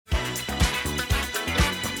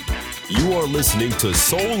You are listening to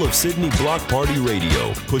Soul of Sydney Block Party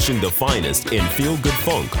Radio, pushing the finest in feel-good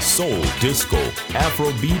funk, soul, disco,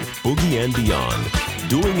 Afrobeat, boogie, and beyond.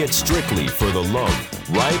 Doing it strictly for the love,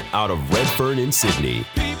 right out of Redfern in Sydney.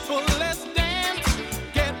 People, let's dance.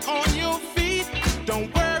 Get on your feet.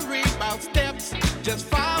 Don't worry about steps. Just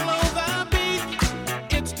follow the beat.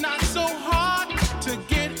 It's not so hard to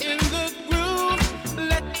get in the groove.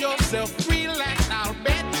 Let yourself relax. I'll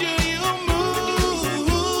bet you move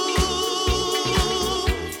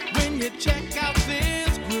when you check out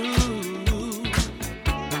this groove.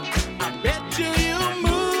 I bet you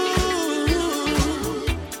move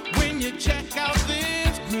when you check out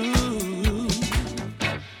this groove.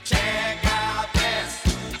 Check out this,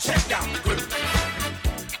 check out the groove.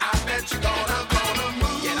 I bet you're gonna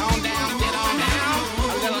move. Get on down, get on down.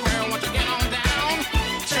 A little girl, won't you get on down?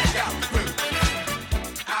 Check out the groove.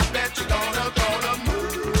 I bet you're gonna move.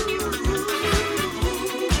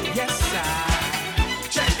 Yes, I.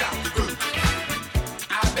 Check out the groove.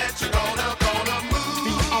 I bet you're gonna move.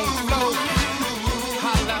 Be on the floor.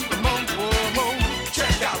 Holla for more.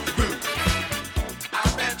 Check out the groove. I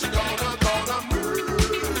bet you're gonna move.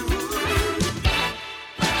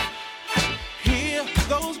 Hear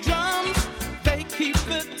those drums, they keep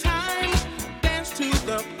the time. Dance to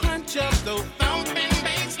the punch of those thumping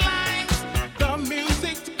bass lines. The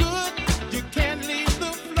music's good, you can't leave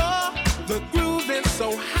the floor. The groove is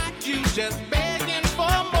so hot, you just begging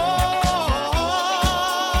for more.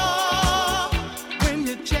 When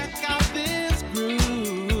you check out this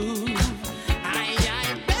groove,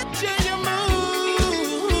 I bet you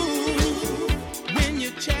move. When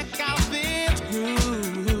you check out this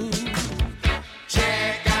groove.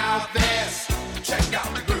 Check out this, check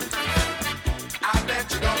out the groove. I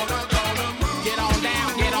bet you're gonna move. Get on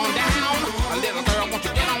down, get on down. A little girl, won't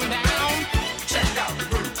you get on down? Check out the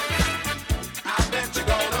groove. I bet you're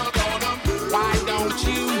gonna move. Why don't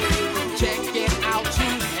you check it out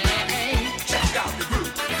too? Hey, check out the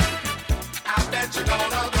groove. I bet you're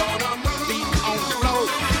gonna move. Feet on the floor.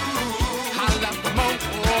 Holla for more.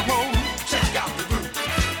 Check out the groove.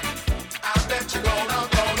 I bet you're gonna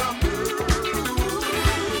move.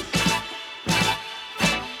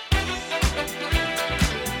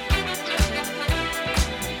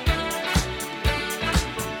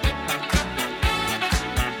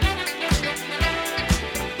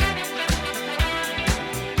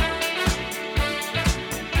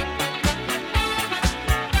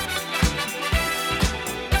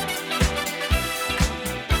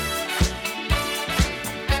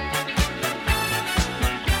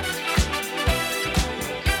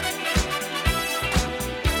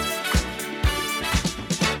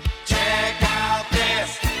 Check out this,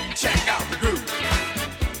 check out the groove.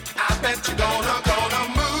 I bet you're gonna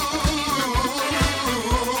move.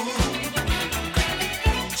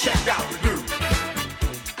 Check out the groove.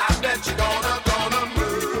 I bet you're gonna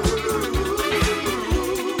move.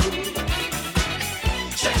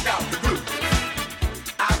 Check out the groove.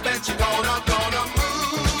 I bet you're gonna move.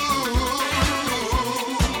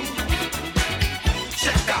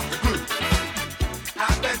 Check out the groove. I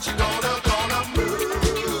bet you're gonna move.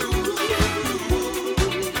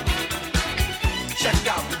 Check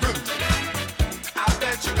out the groove. I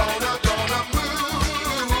bet you're gonna move.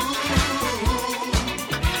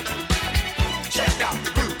 Check out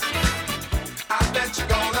the groove. I bet you're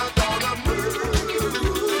gonna move.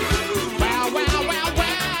 Wow, wow, wow,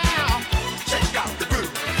 wow. Check out the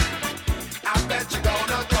groove. I bet you're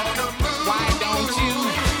gonna move. Why don't you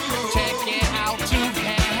check it out too?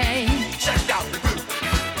 Hey, check out the groove.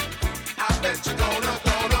 I bet you're gonna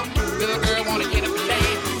move. Little girl wanna get up and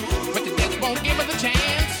dance, but the dance won't give her the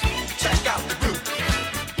chance. Check out the groove.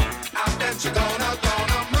 I bet you're gonna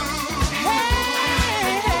move.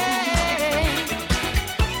 Hey,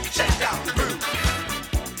 check out the groove.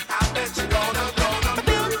 I bet you're gonna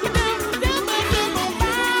move.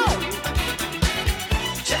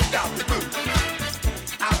 Check out the groove.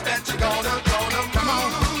 I bet you're gonna move. Come on,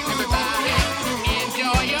 everybody,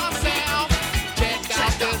 enjoy yourself. Check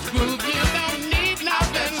out this groove. You don't need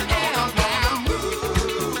nothing else now.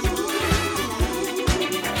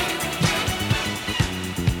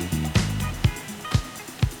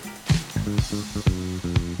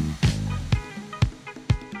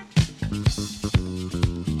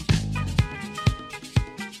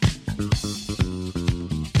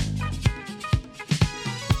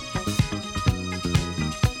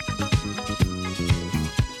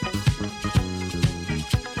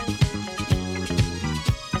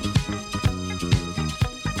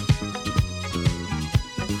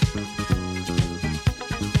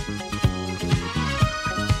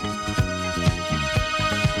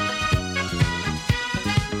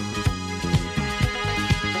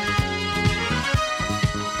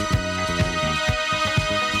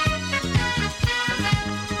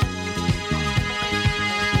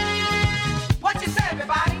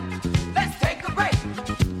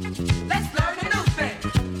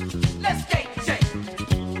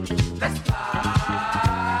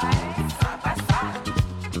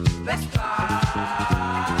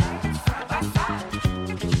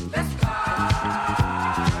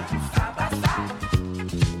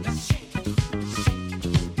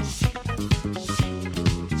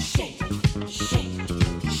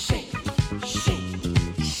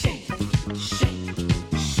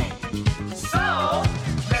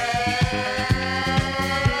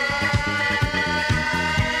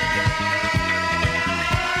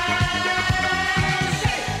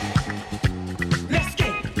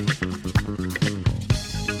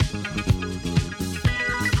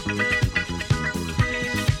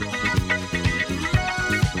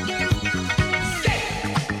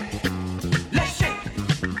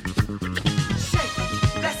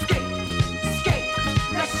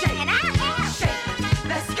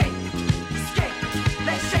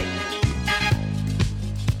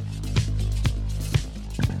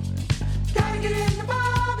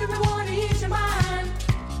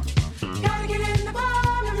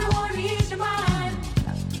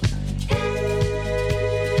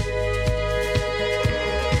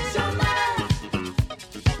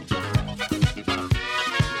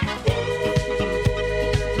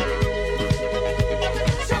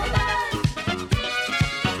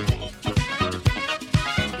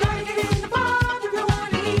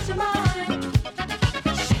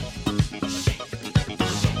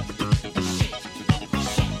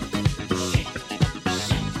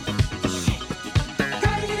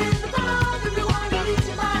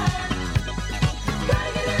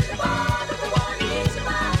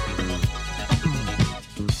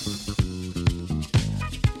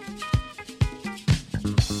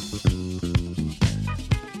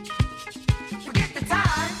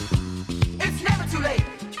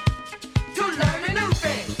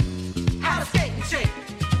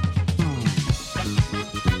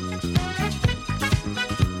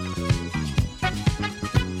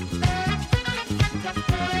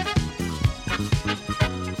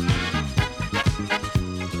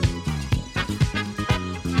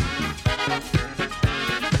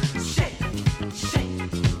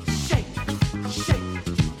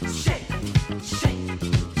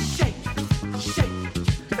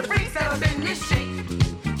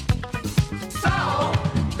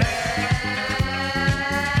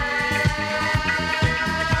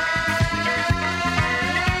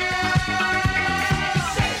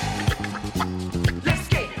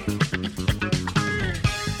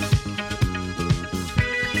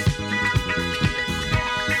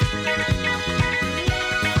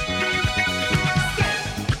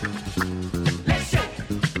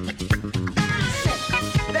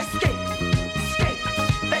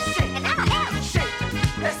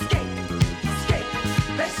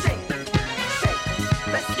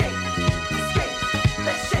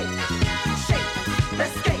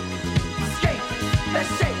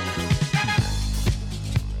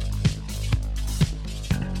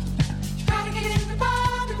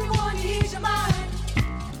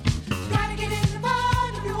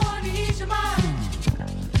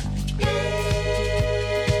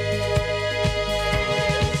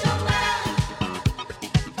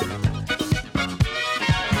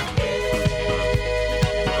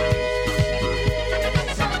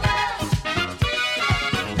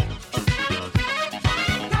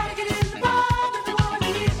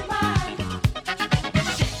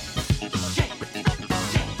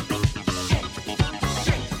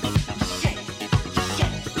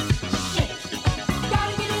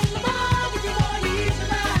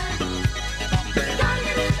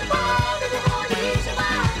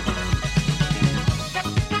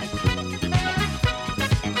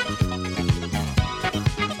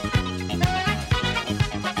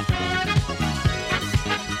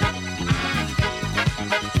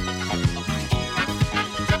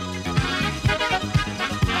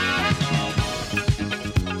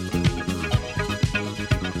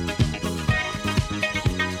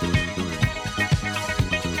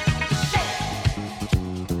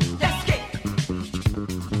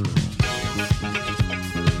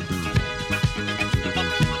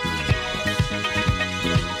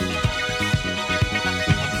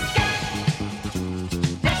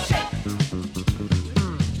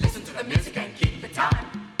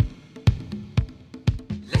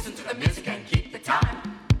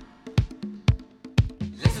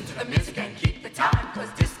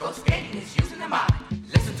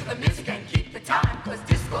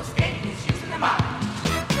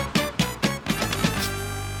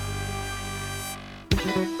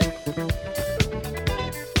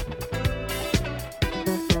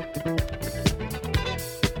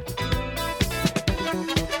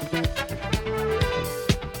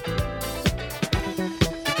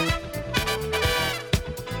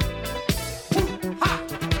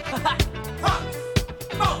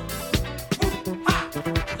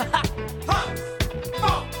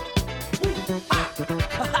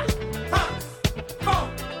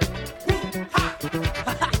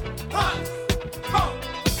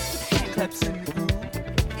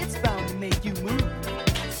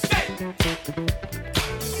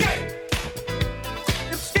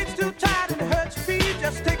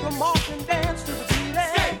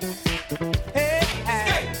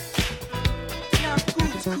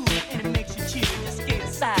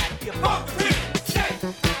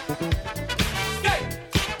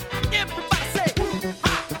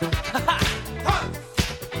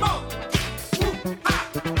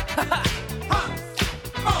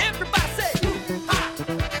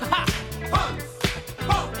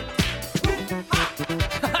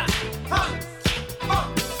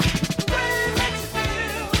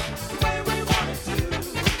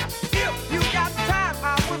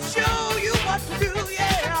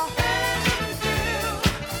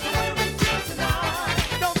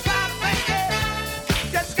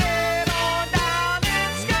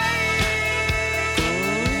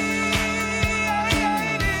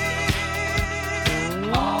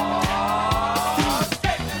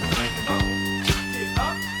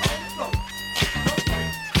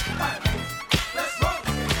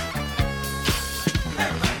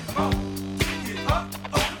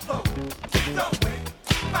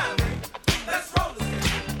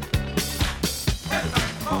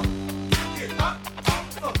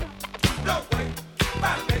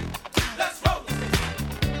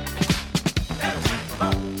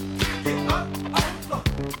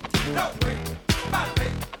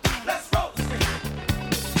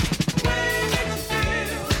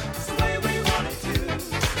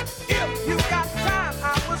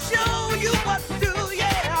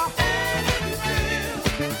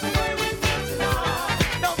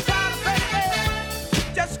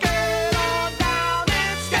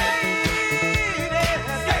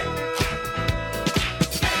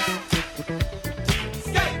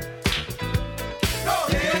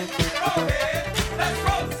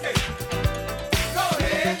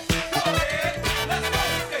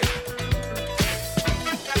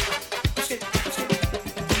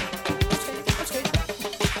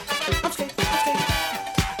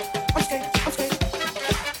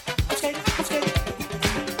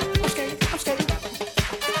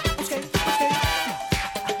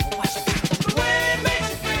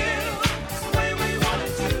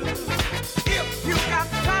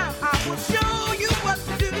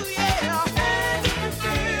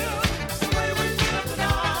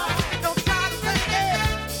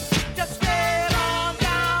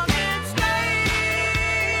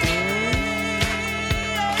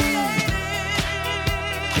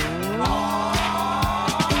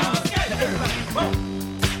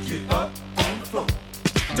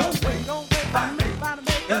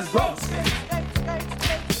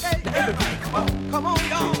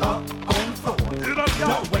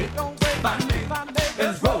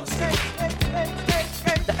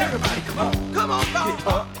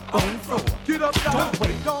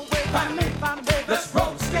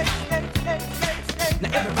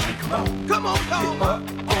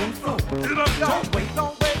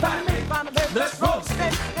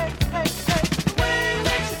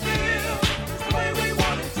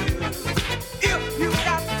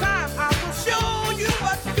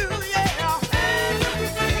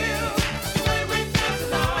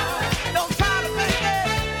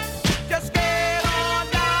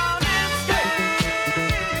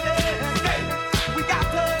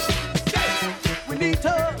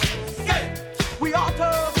 We ought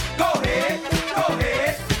to go ahead,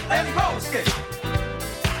 let's roll skate.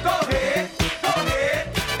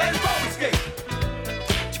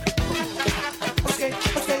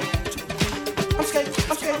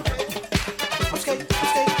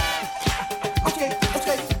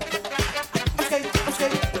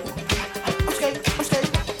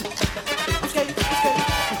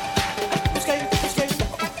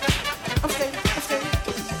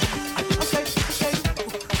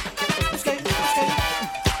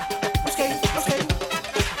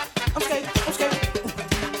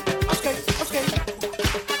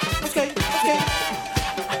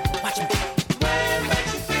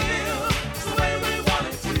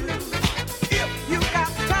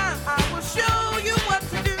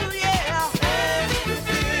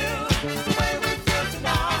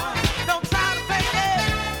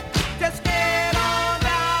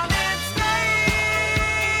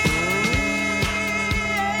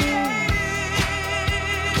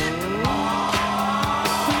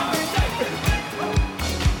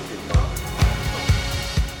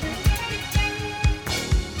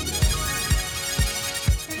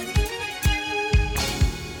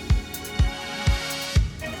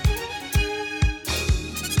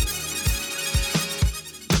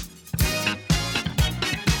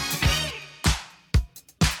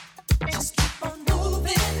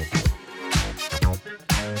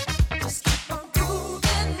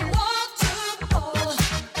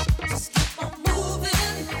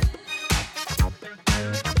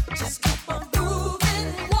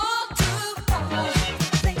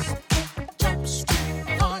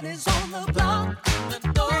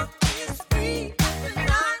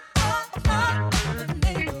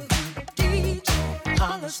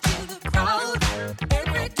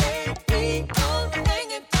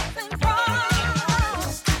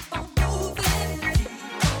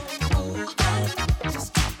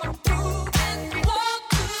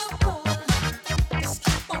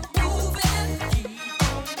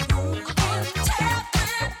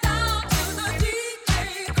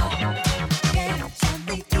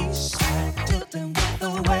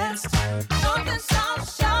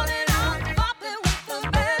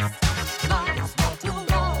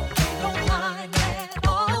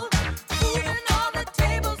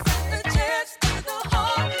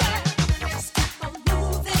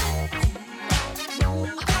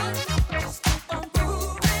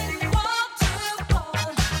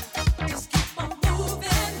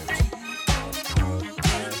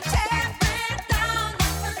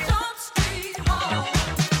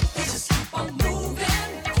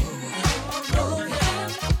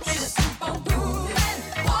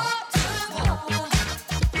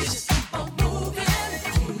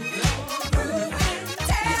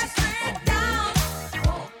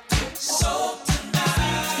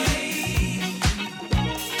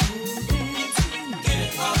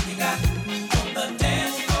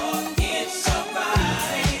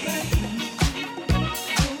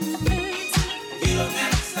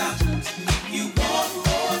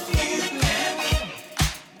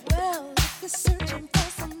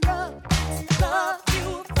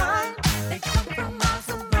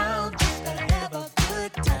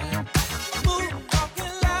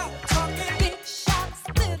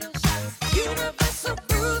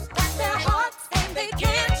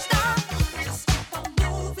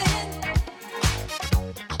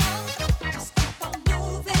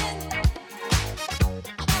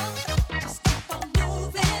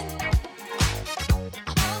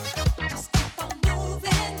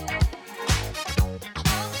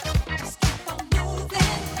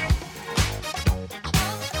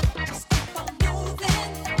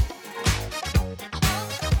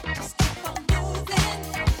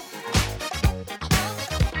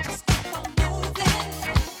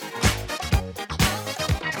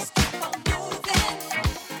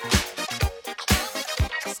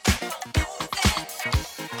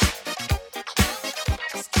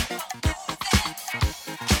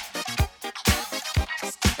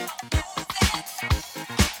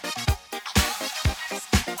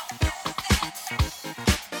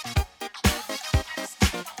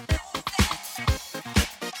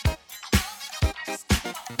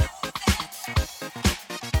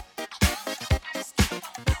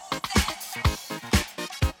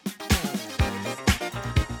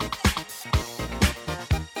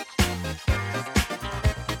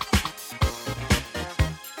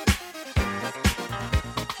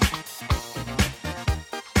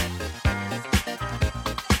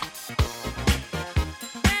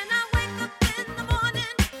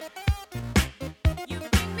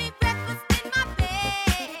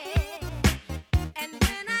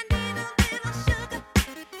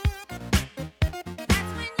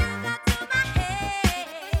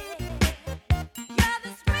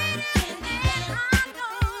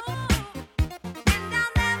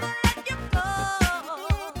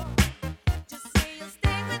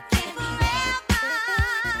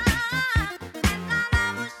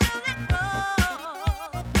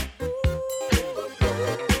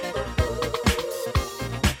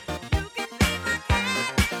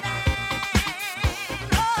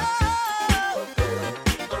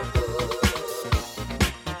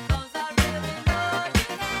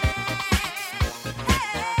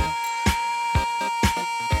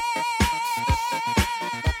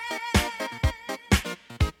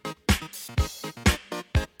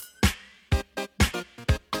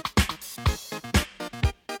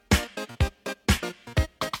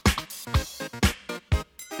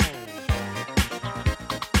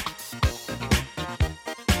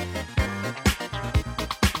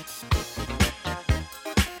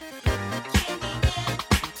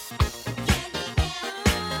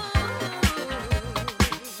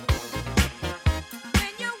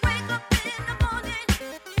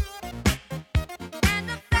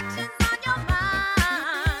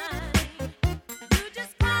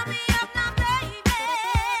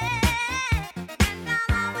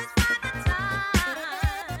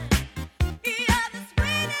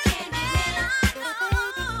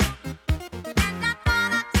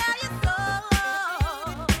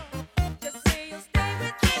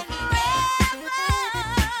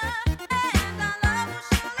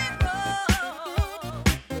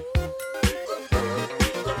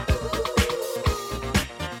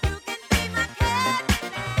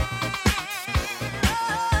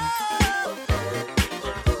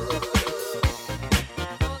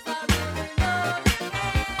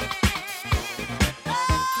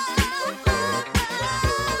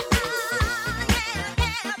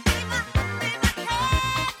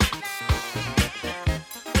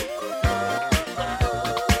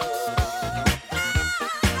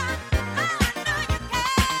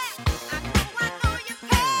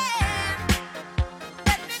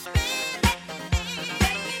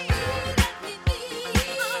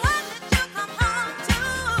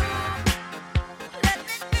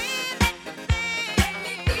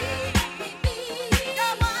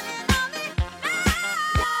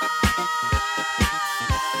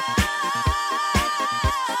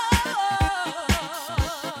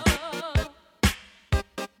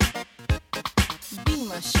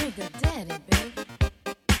 sugar daddy, baby.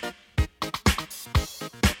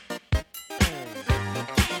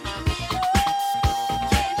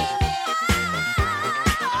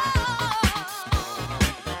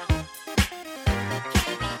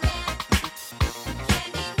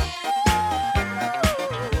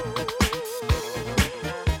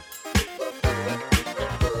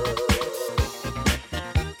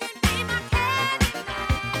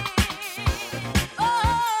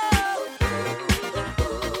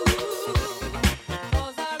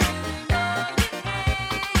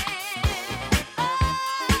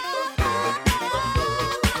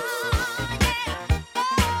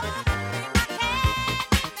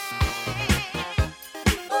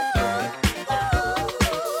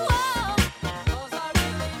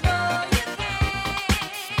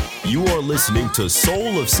 You are listening to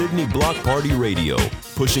Soul of Sydney Block Party Radio,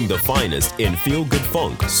 pushing the finest in feel-good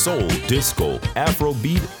funk, soul, disco,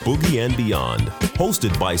 Afrobeat, boogie, and beyond.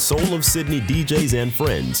 Hosted by Soul of Sydney DJs and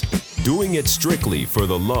friends, doing it strictly for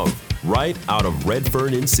the love, right out of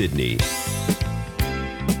Redfern in Sydney.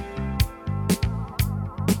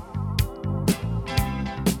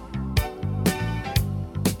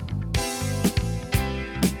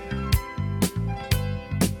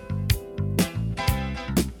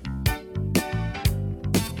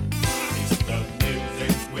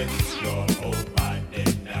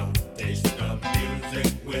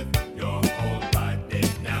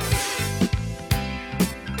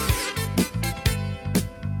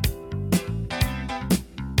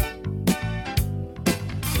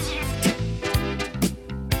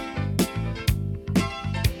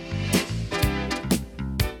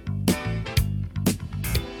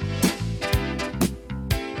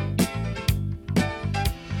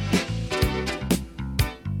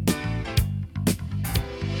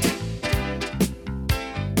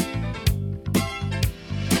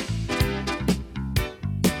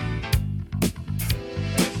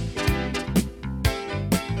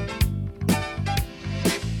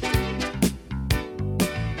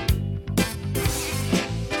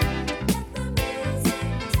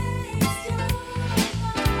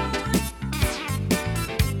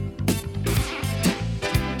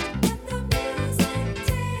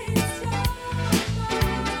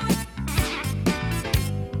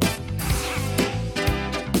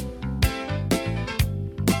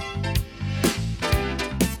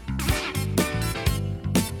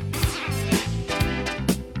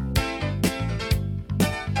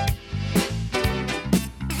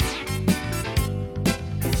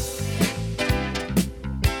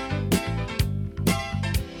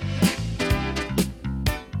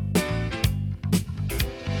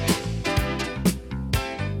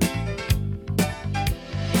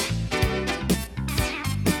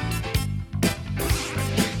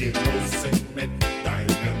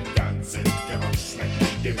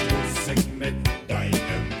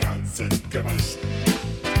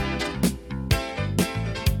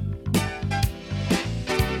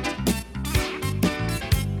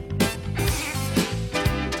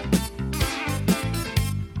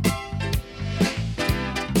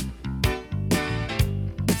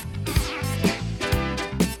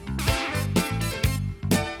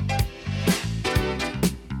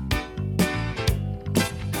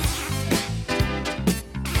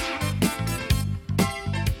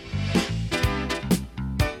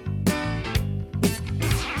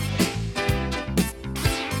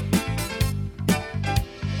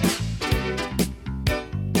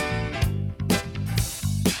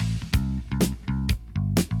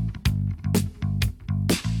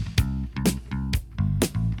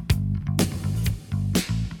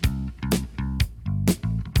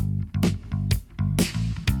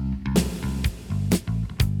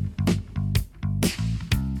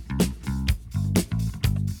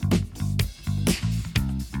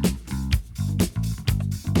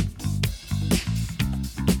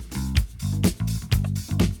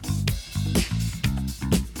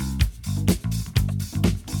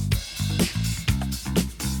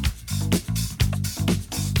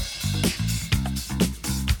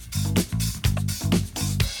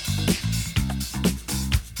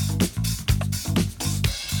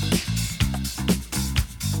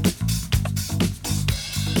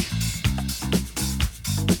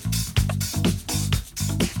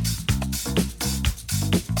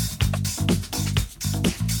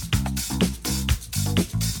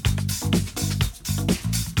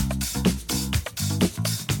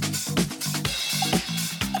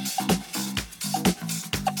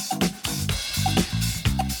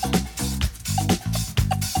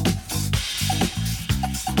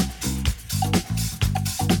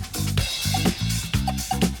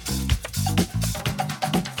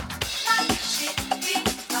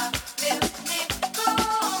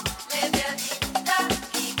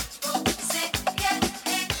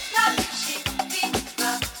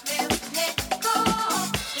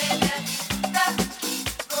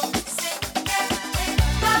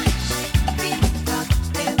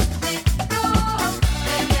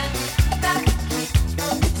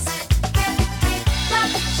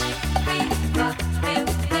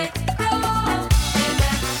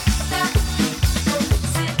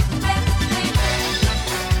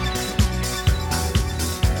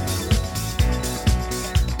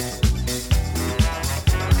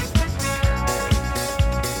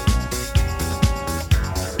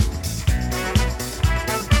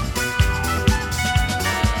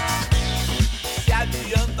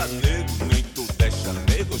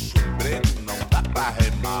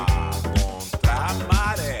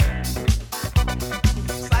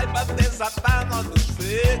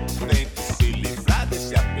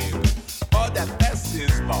 se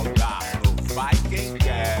esbaldar no vai quem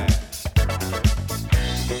quer.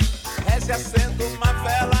 Reze, acenda uma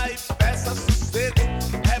vela e peça sossego.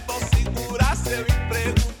 É bom segurar seu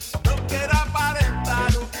emprego. Não queira aparentar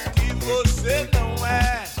o que você não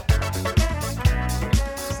é.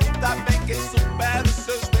 Sinta bem quem supera os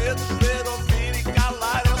seus medos. Ver, ouvir e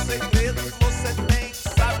calar é o segredo. Você tem que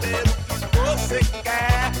saber o que você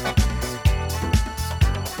quer.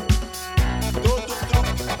 Todo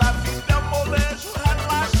truque da vida é um molejo.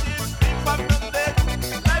 Relaxe e viva, meu nego.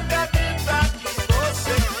 Leve a vida que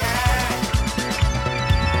você quer.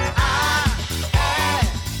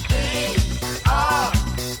 A-E-I-O-U.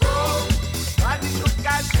 Vai de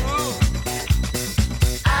Jucaju.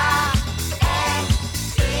 A-E-I-O-U.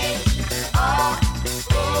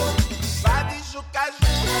 Vai de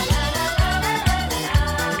Jucaju.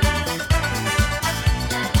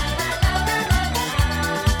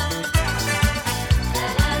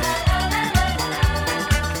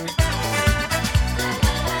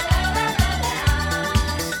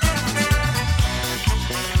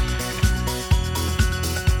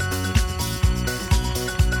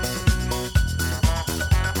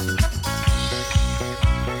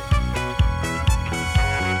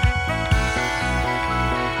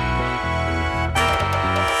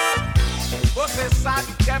 Você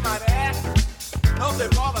sabe que é maré, não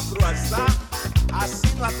devolva pro azar.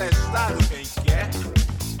 Assina o atestado quem quer.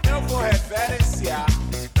 Eu vou referenciar.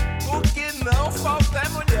 O que não falta é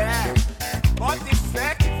mulher. Bote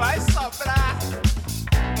fé que vai sobrar.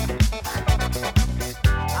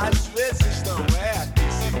 Às vezes não é a que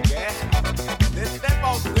se quer. De tempo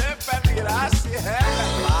ao tempo é virar se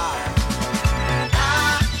revelar.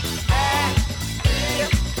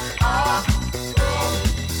 A-E-I-O-U.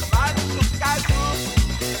 Vai de Jucaju.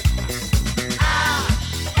 A-E-I-O-U.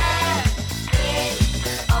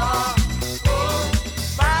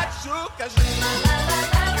 Vai de Jucaju.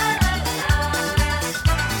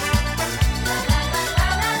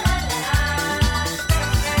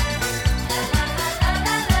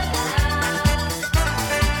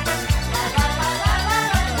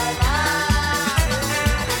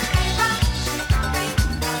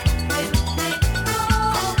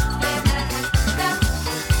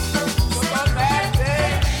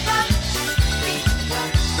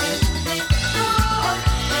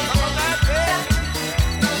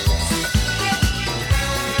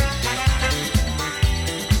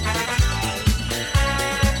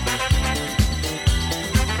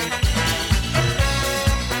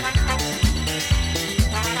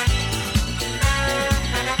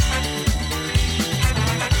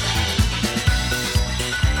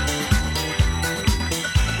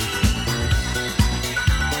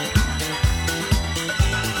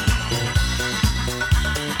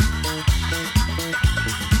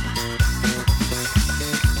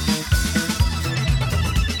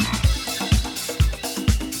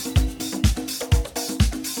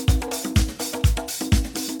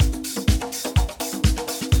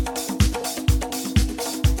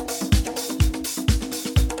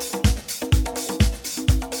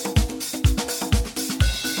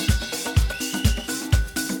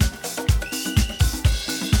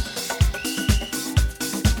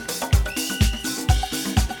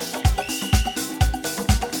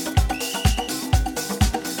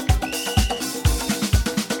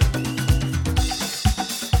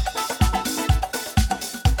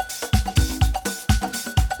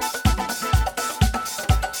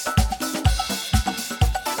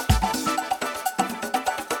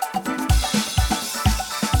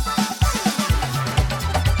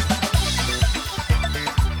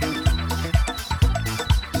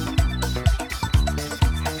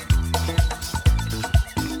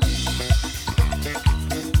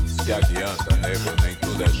 Se adianta, nego, nem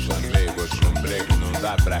tudo é chamego, chumbrego, não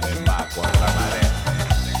dá pra remar contra a maré.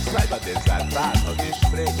 Saiba desatar no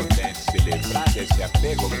desprego, tente se livrar desse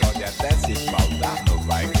apego, pode até se espaldar no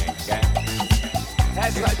vai quem quer.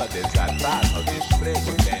 Saiba desatar no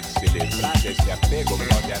desprego, tente se livrar desse apego,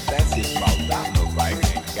 pode até se espaldar no vai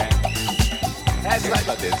quem quer.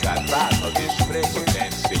 Saiba desatar no desprego,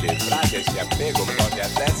 tente se livrar desse apego, pode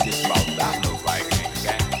até se espaldar no vai quem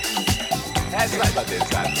quer. Saiba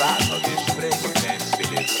desatar no desprego, tente se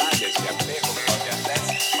livrar desse apego, pode até se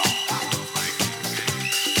espaldar no vai quem quer.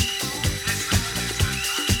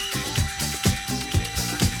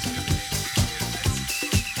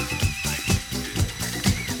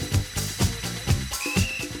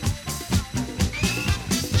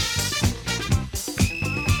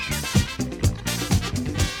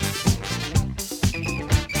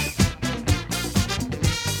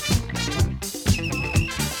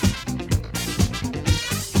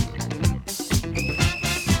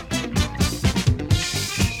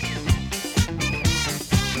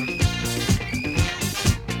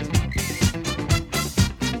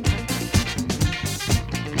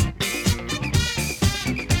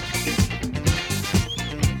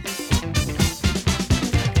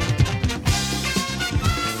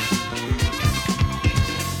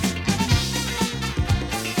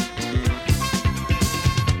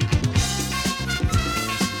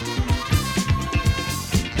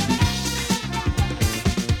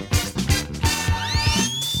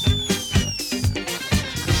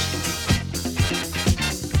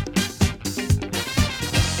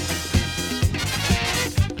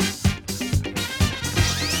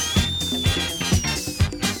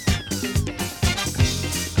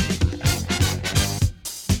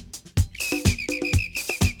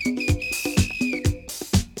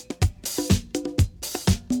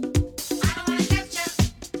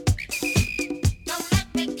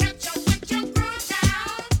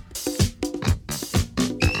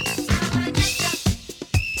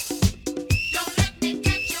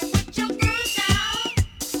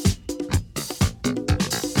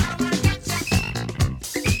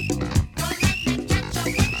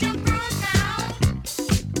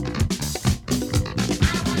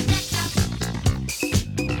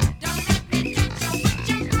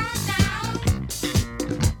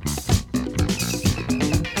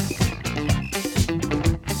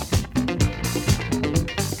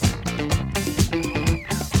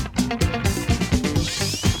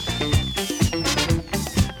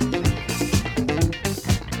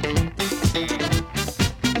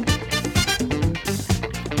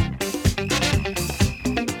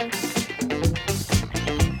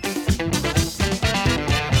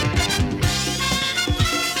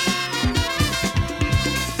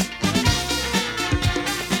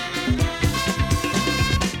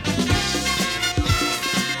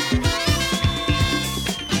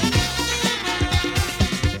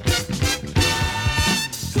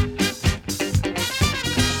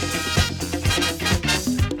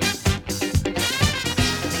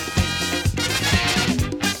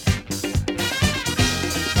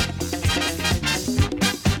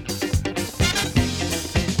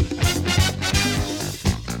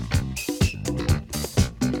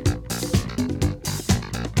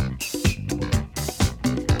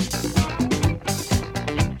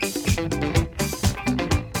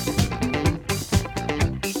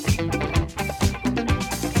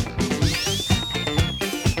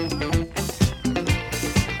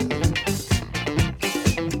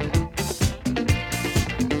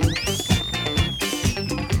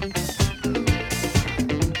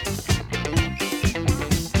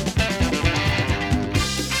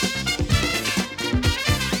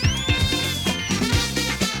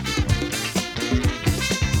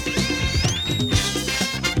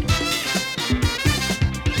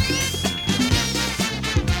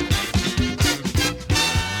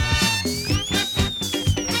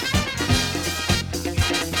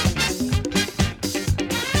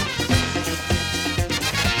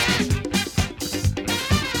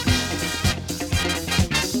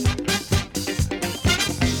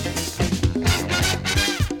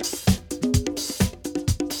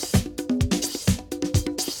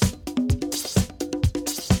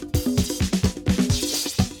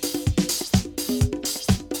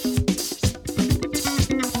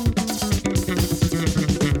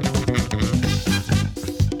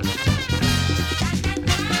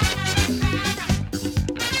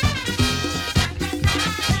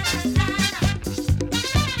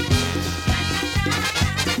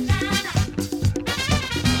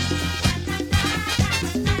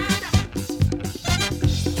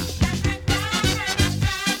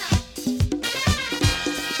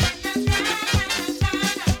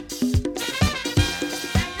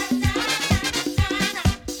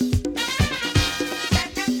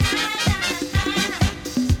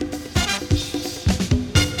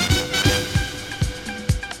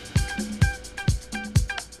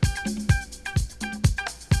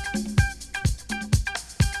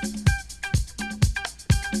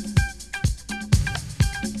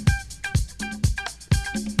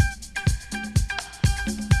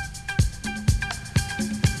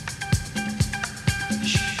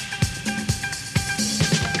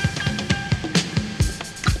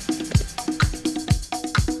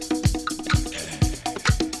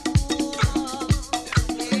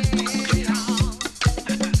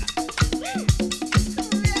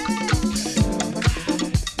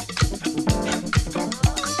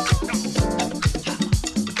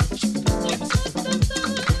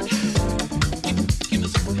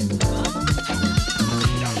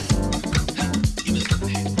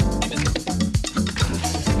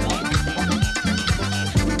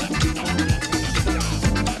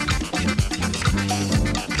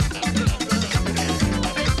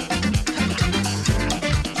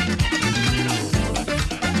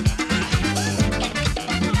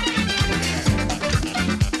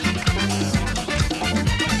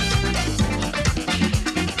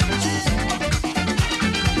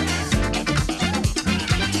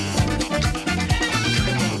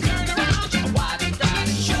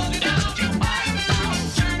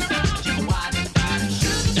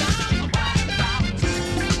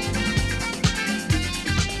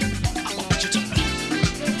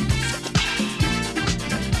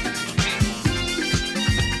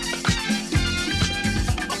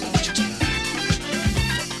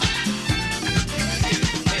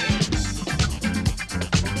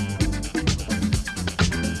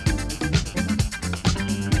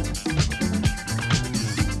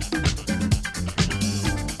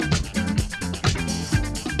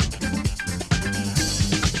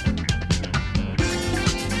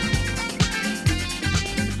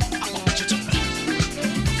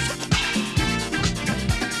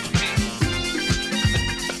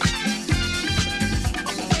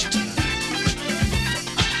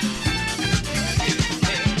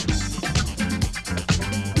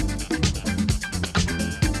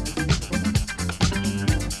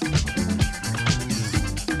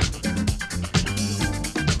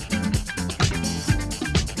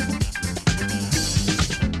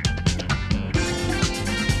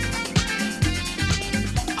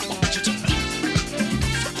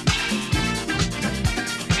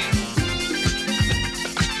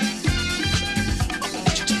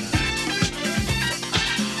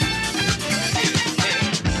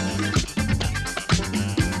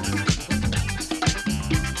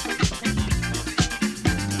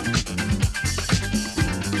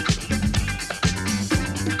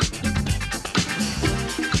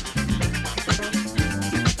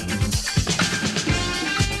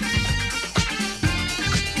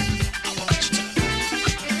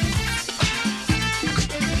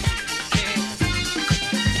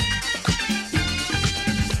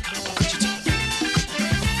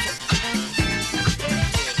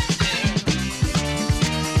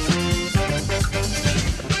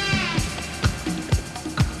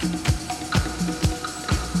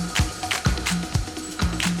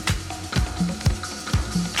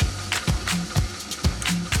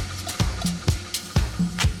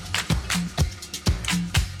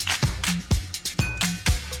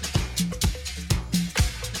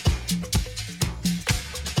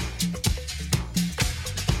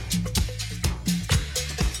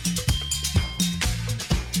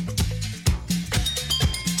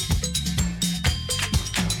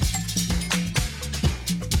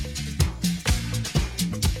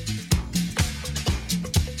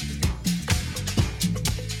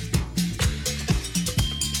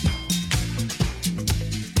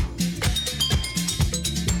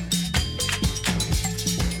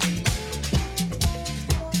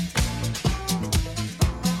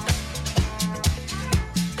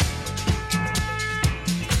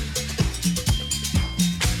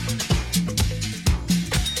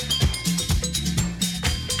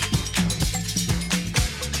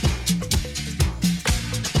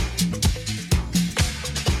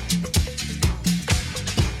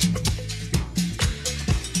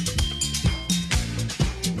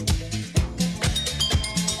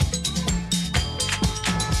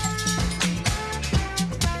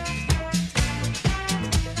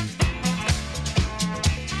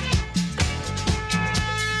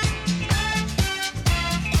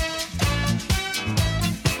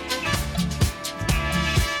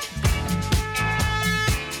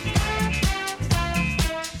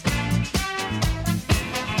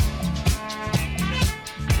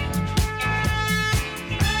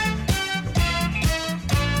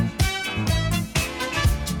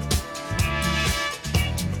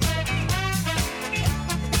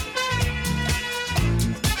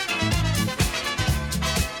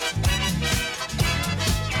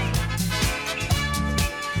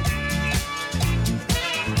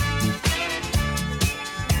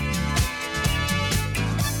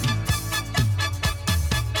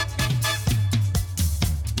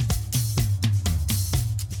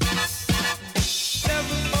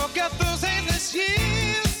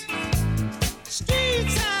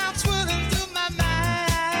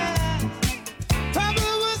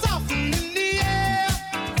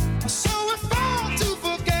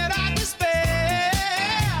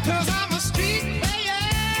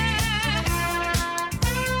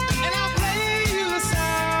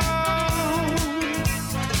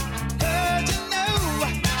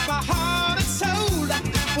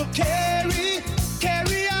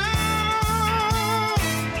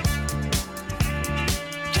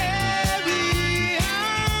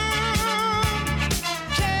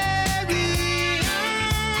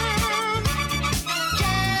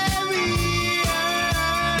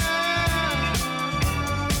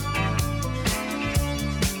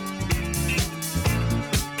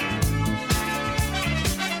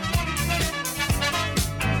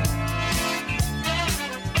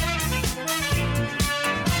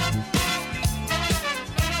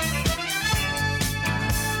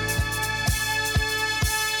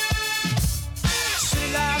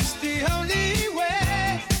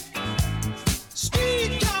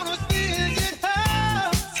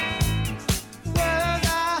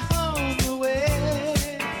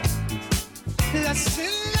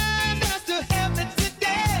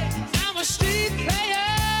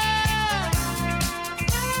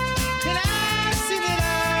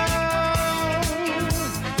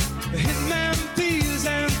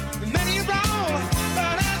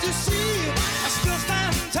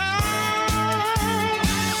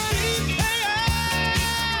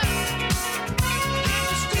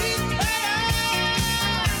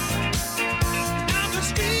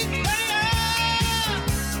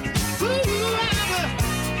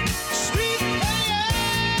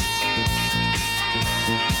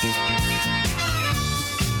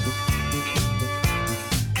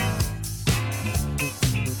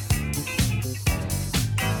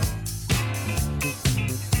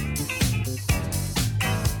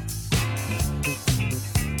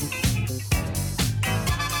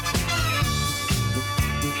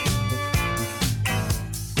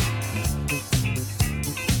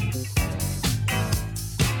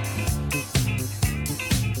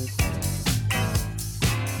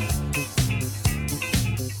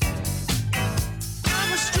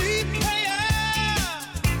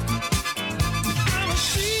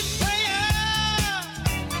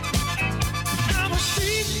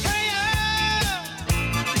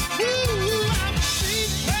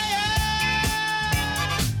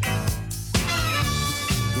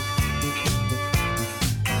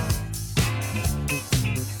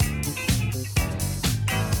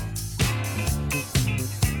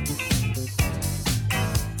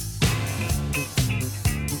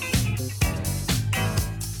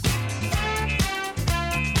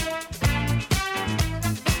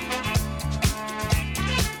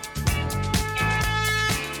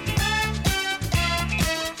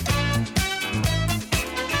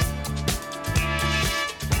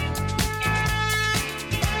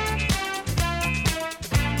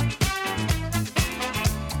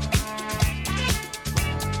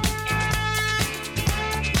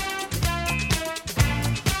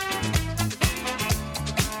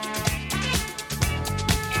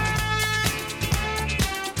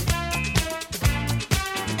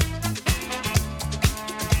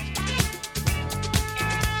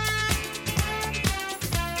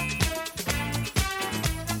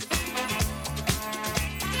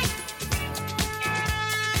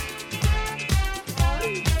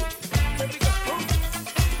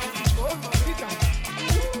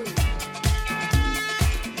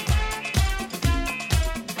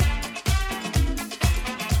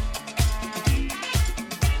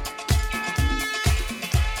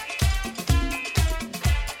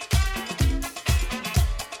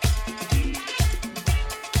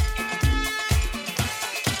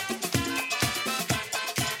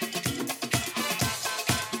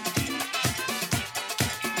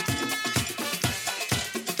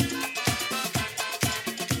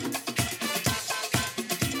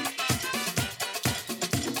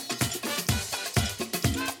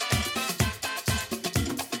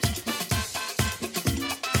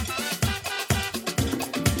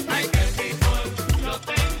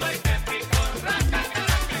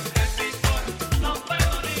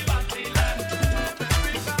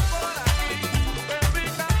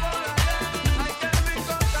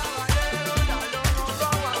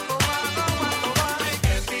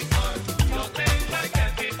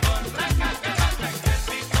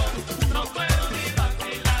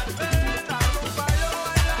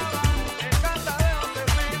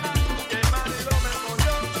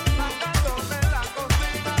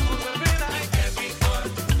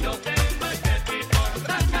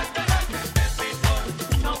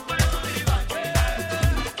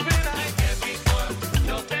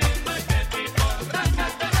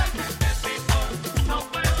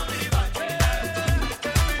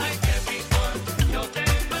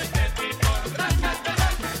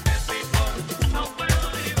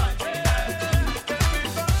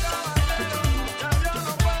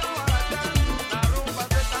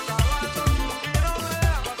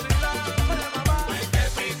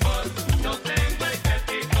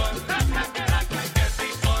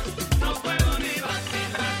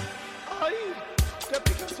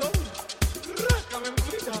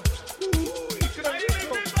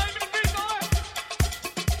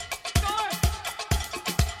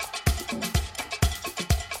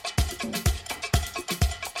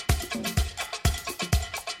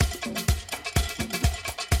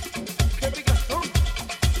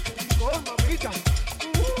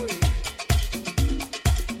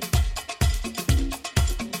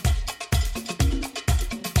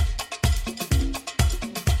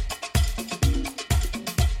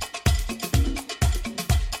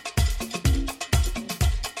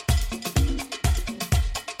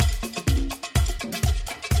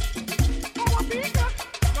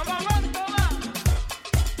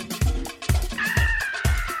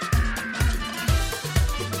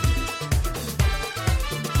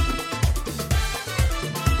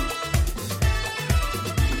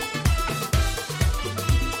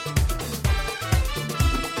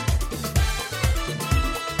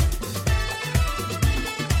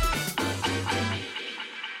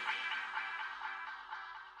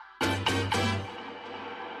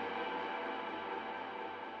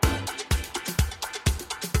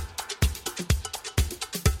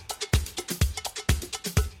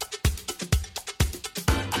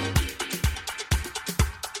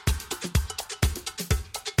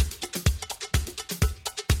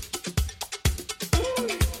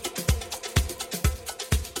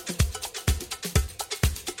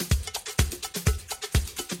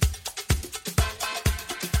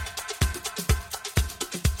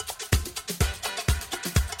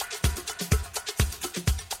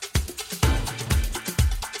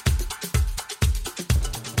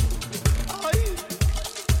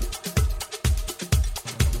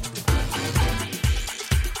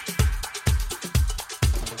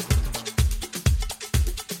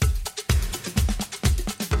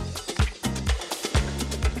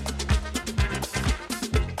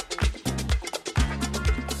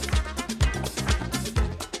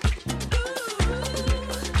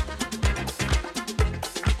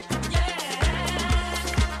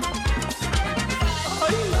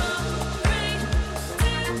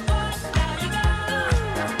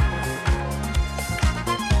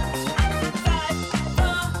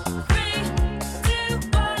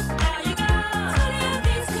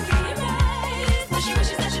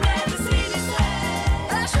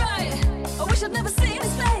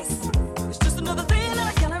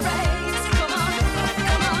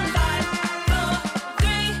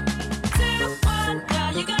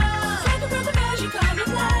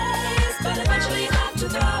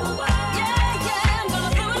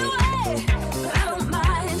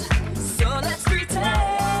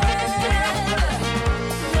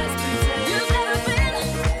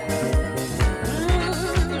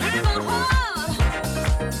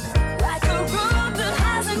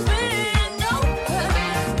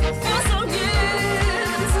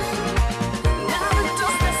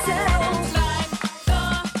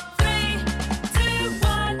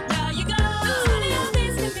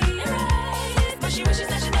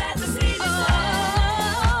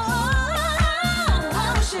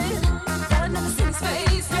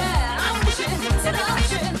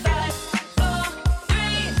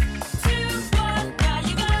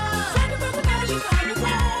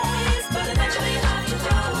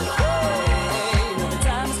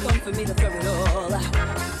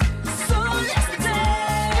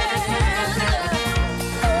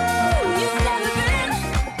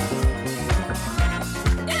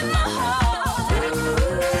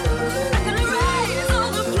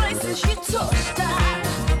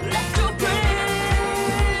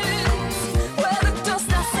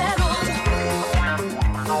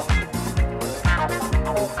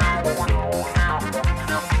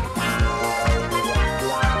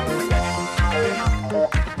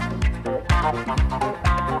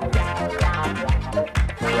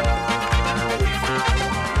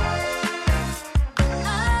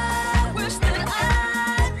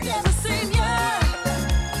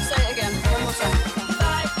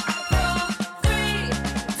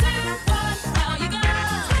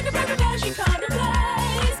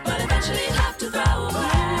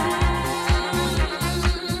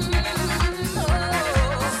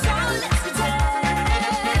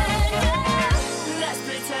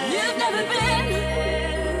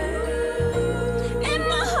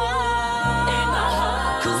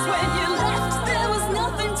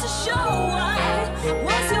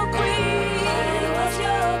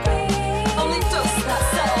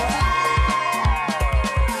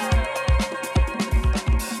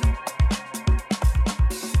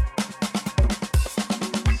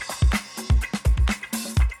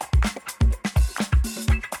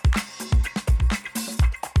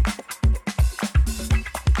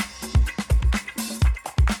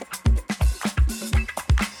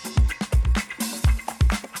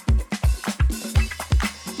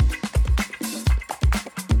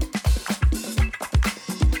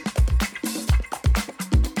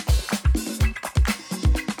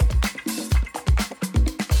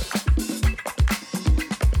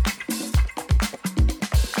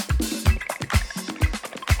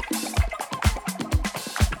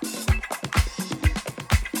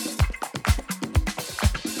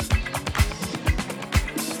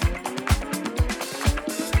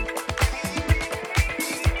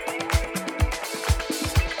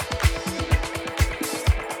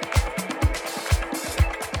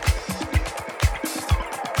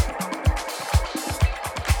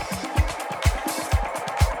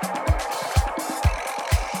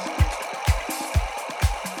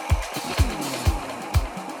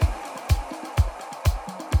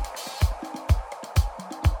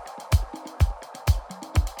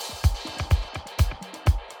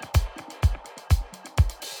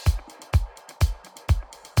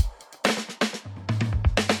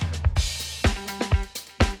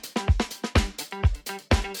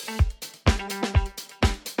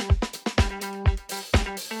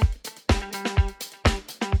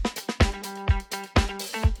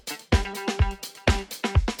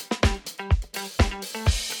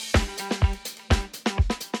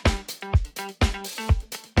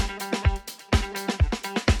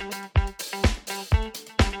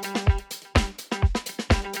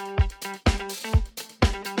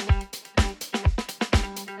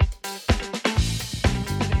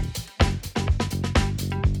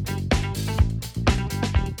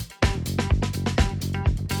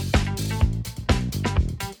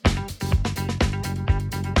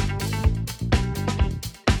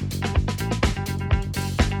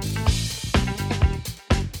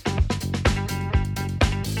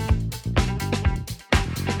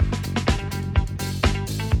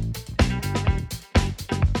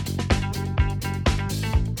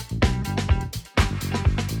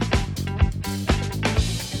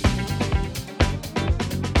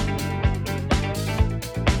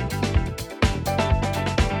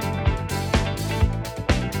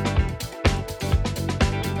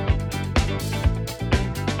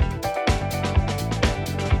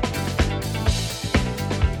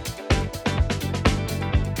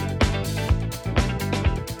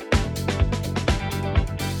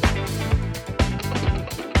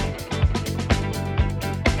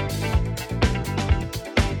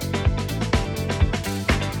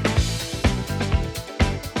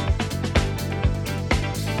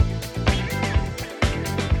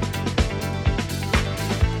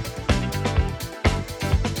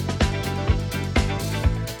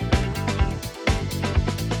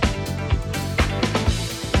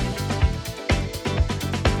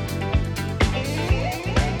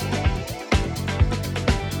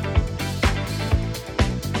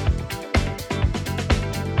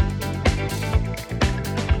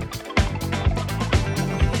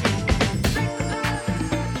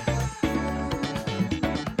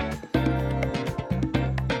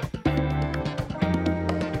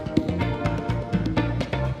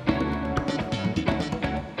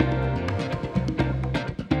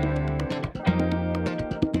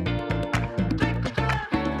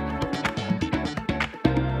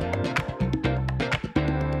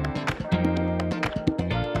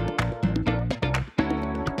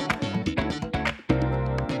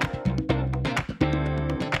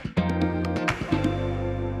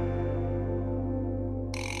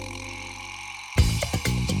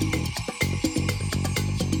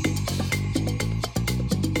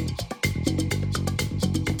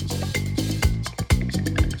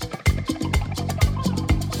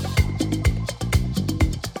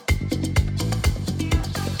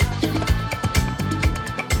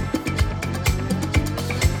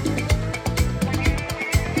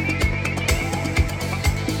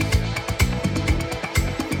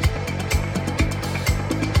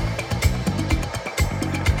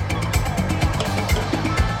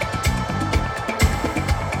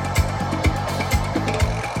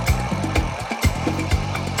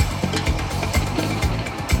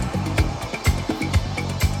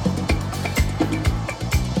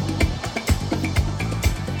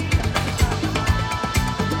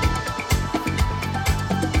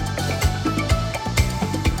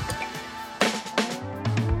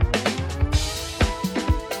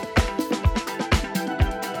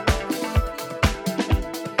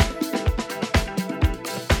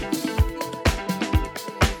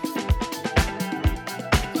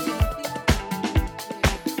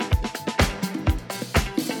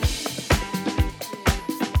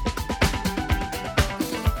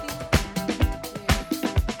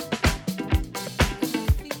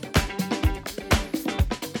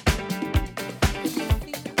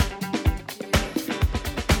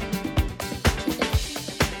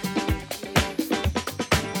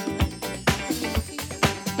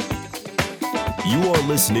 You are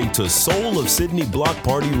listening to Soul of Sydney Block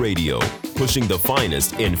Party Radio, pushing the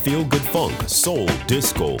finest in feel-good funk, soul,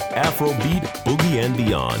 disco, Afrobeat, boogie, and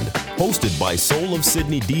beyond. Hosted by Soul of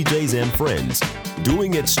Sydney DJs and friends,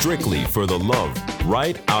 doing it strictly for the love,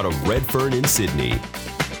 right out of Redfern in Sydney.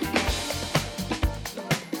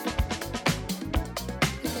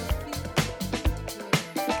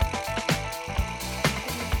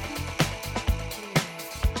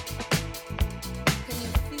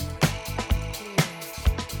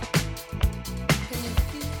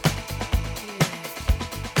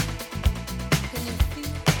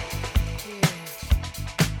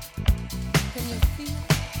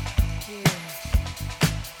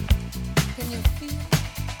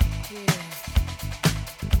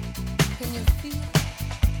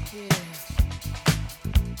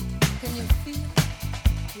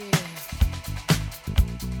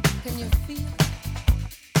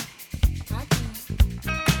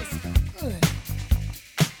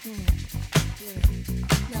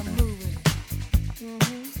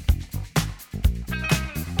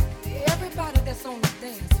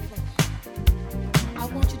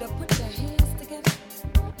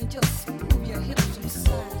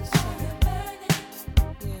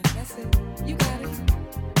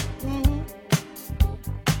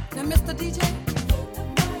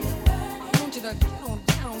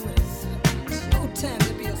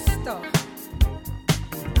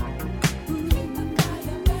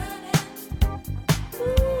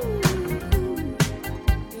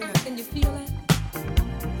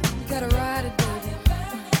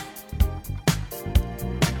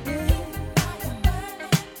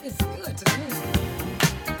 It's good to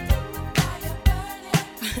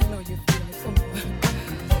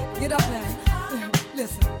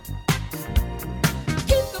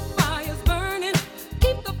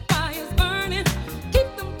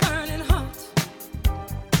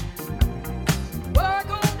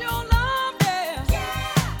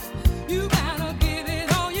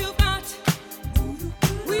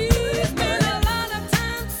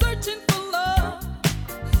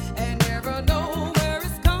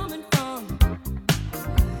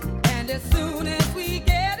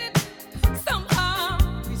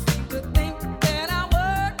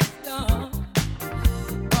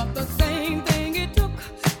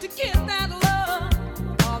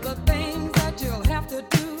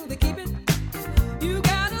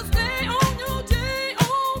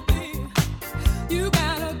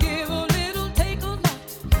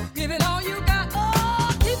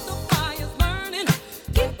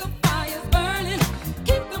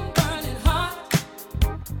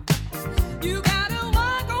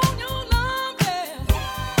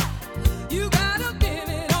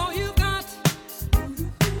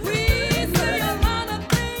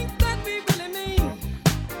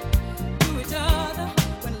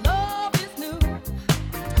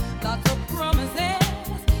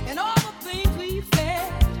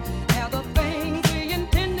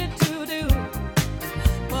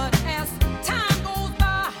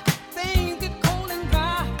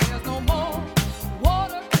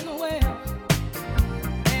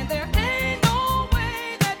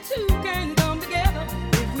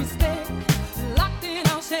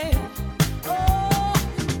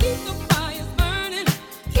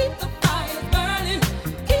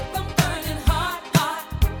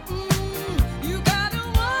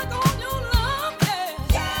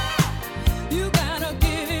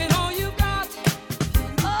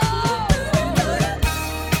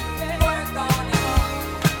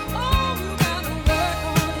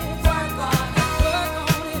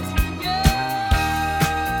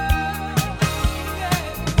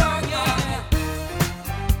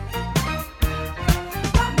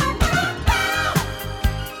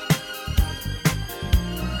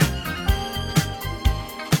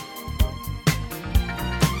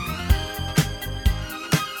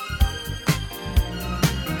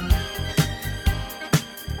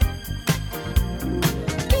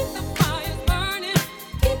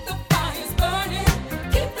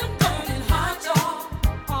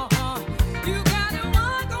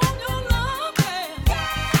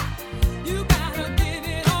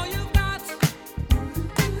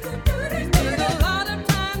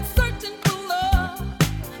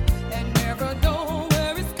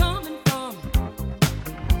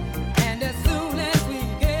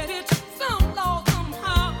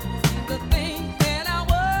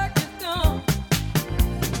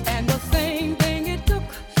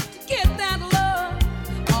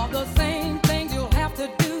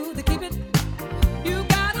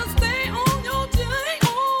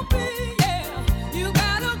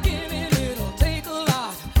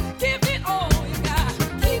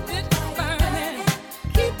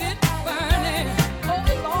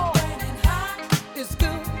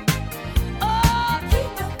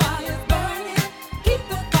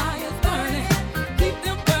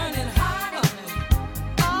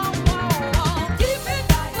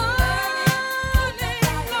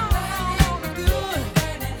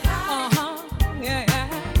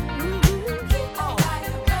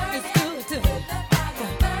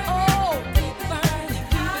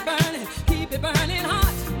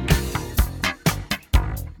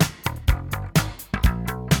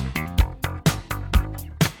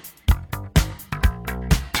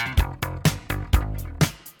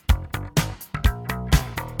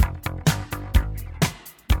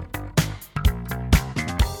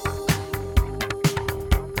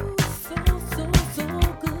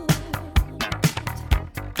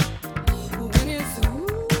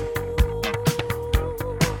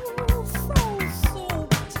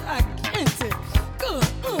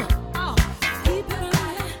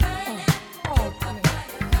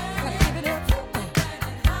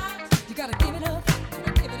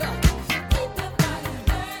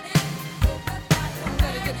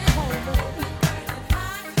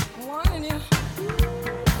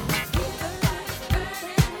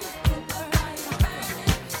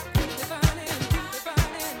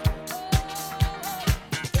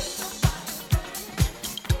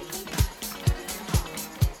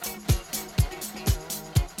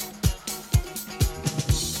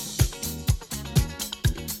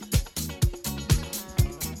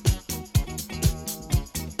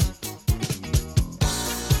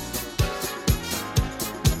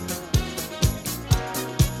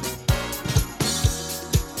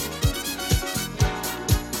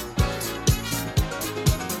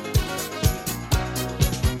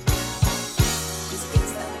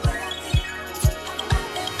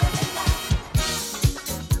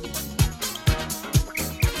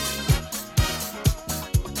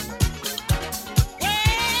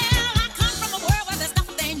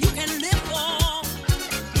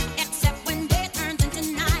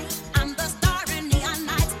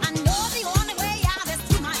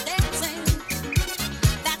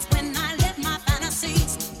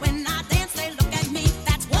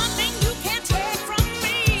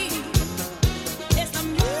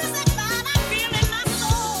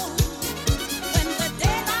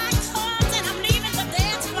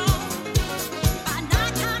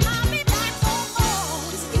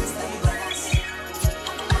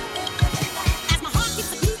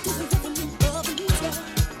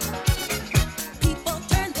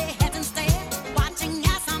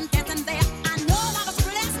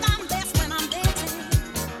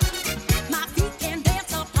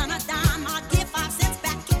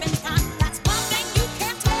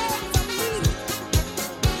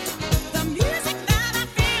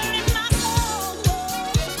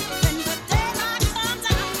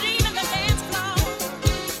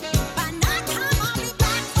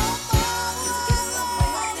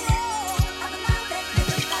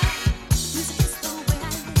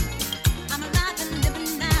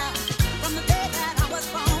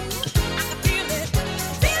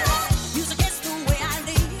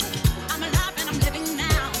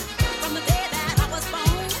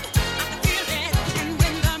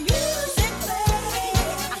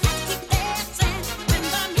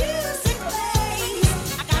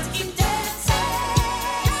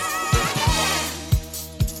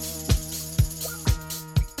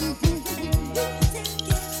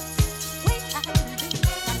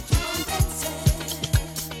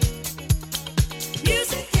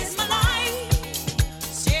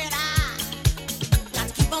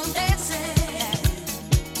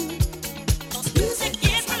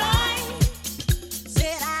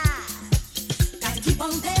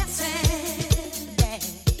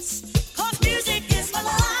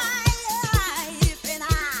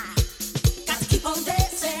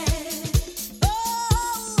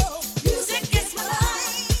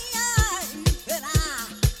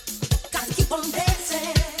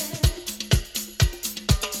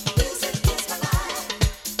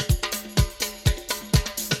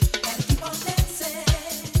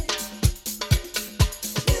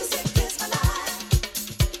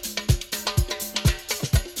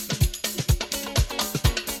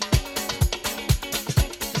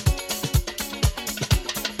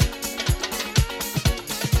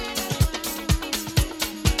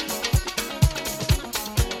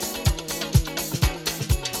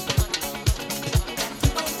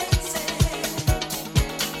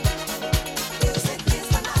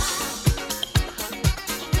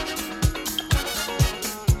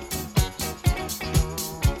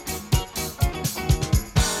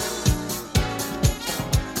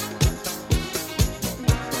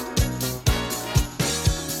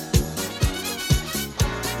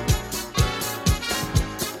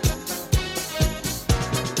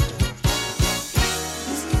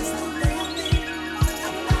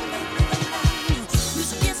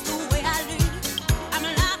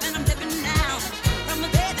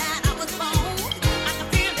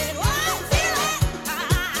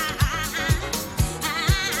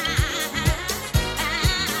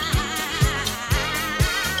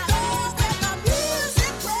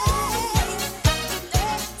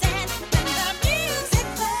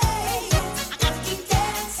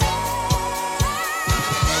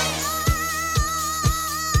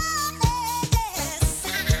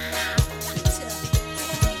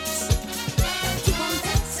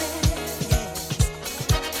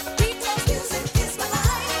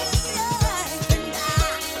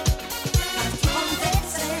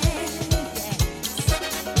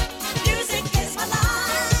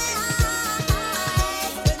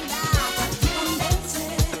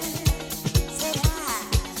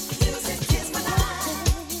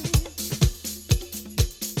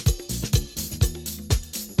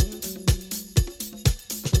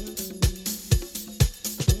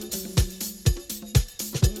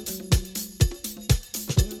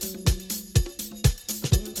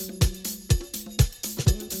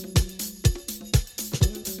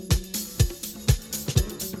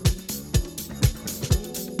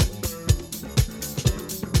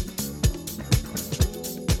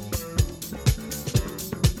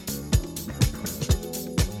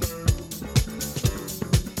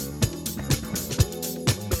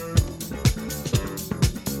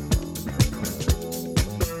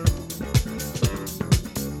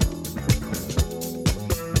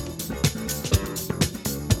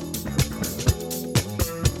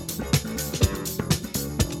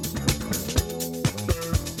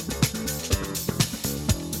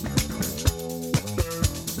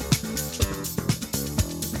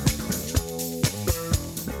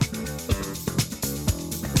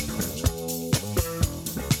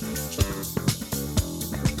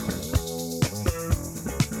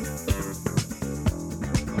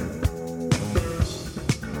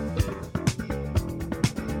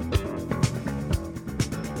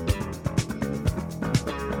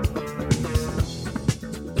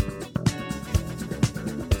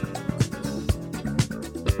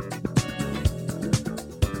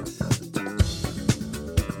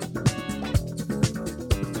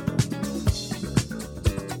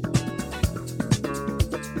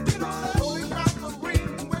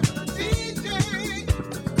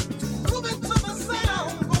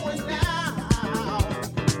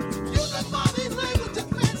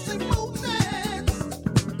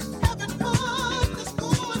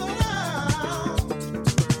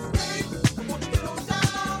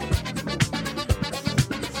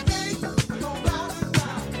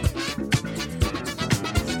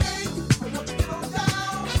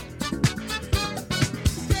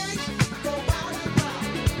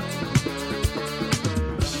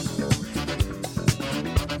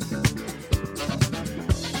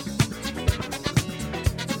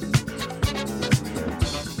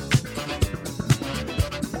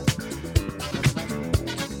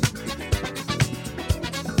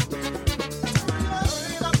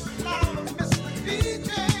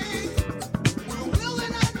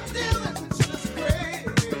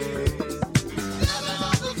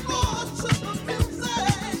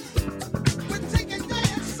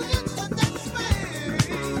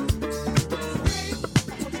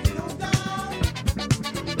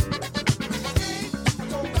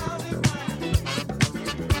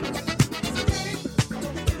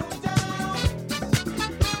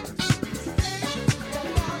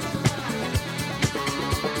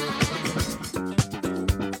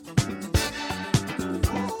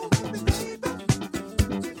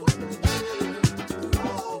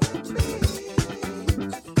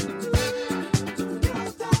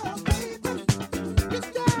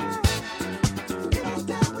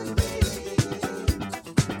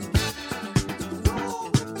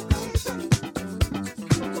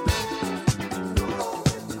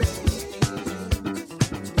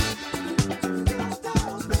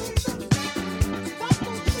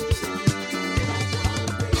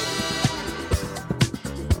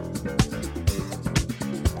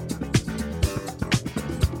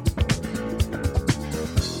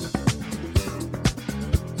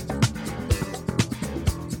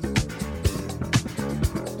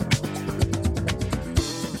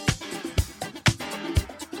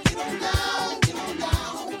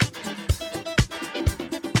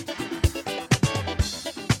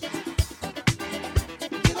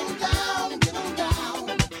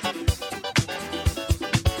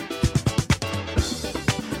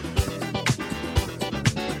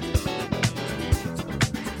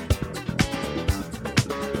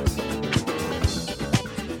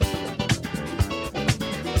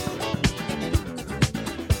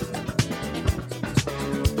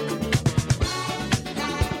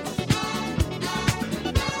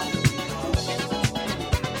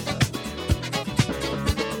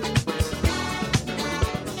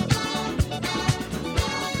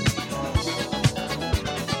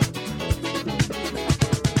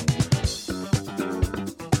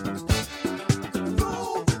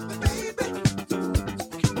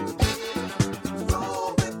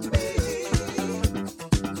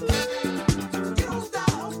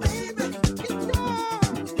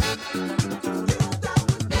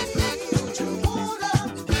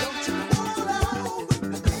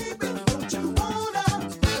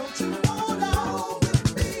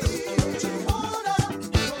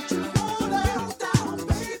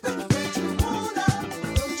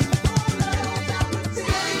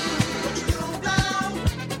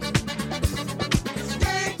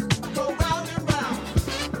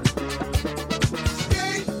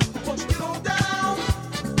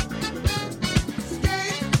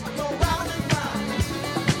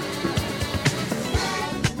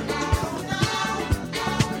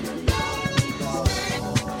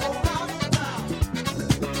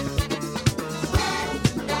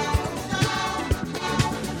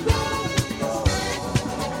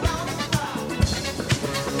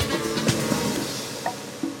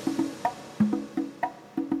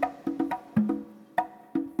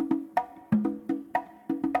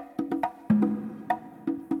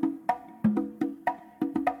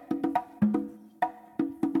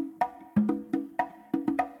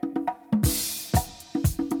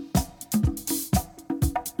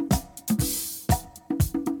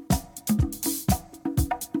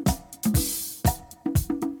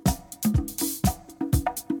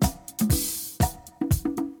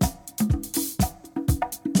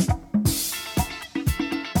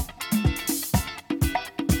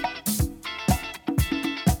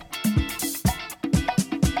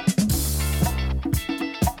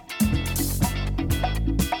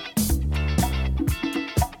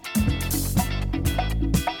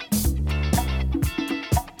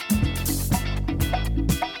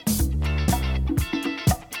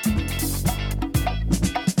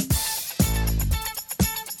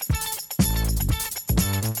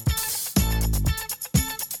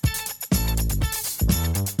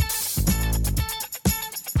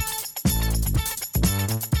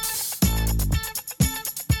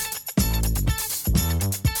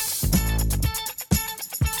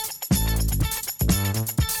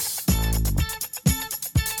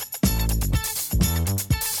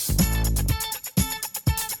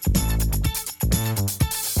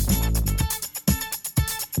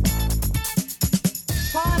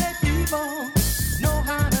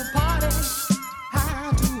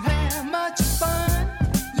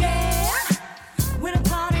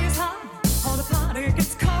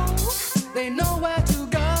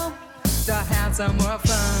some more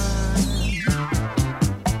fun.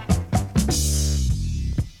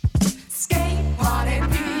 Skate party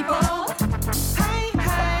people, hey,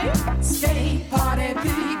 hey, skate party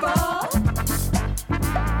people.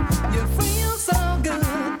 You feel so good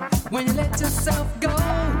when you let yourself go,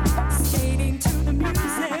 skating to the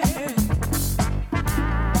music.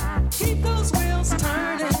 Keep those wheels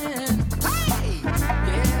turning, hey,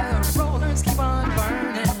 yeah, rollers keep on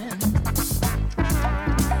burning.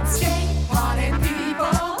 Skate party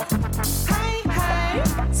people, hey, hey,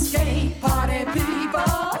 skate party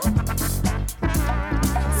people.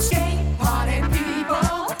 Skate party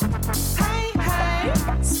people, hey, hey,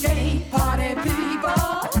 skate party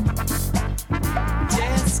people.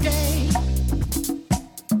 Just skate.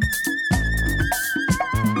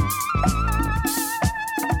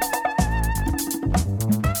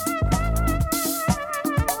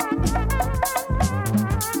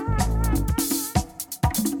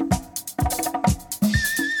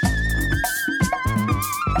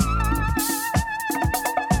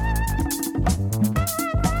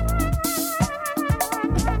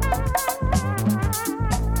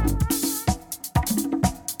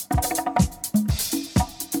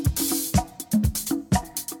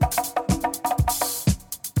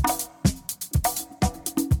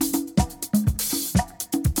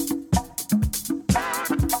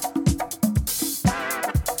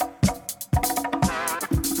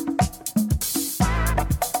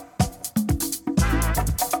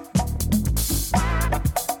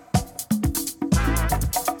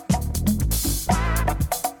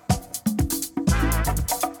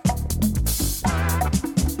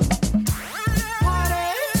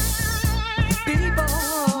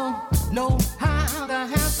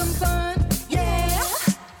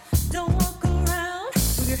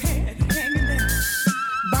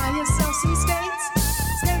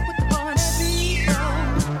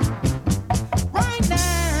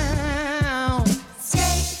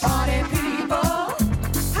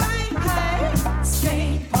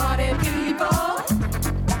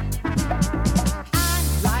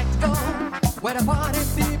 Where the party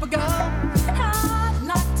people go, I'd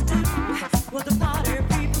like to do what the party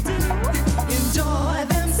people do. Enjoy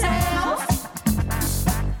themselves,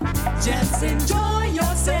 just enjoy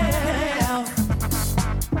yourself.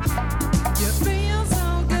 You feel so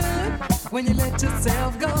good when you let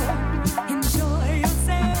yourself go. Enjoy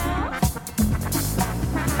yourself,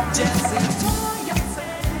 just enjoy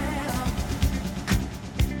yourself.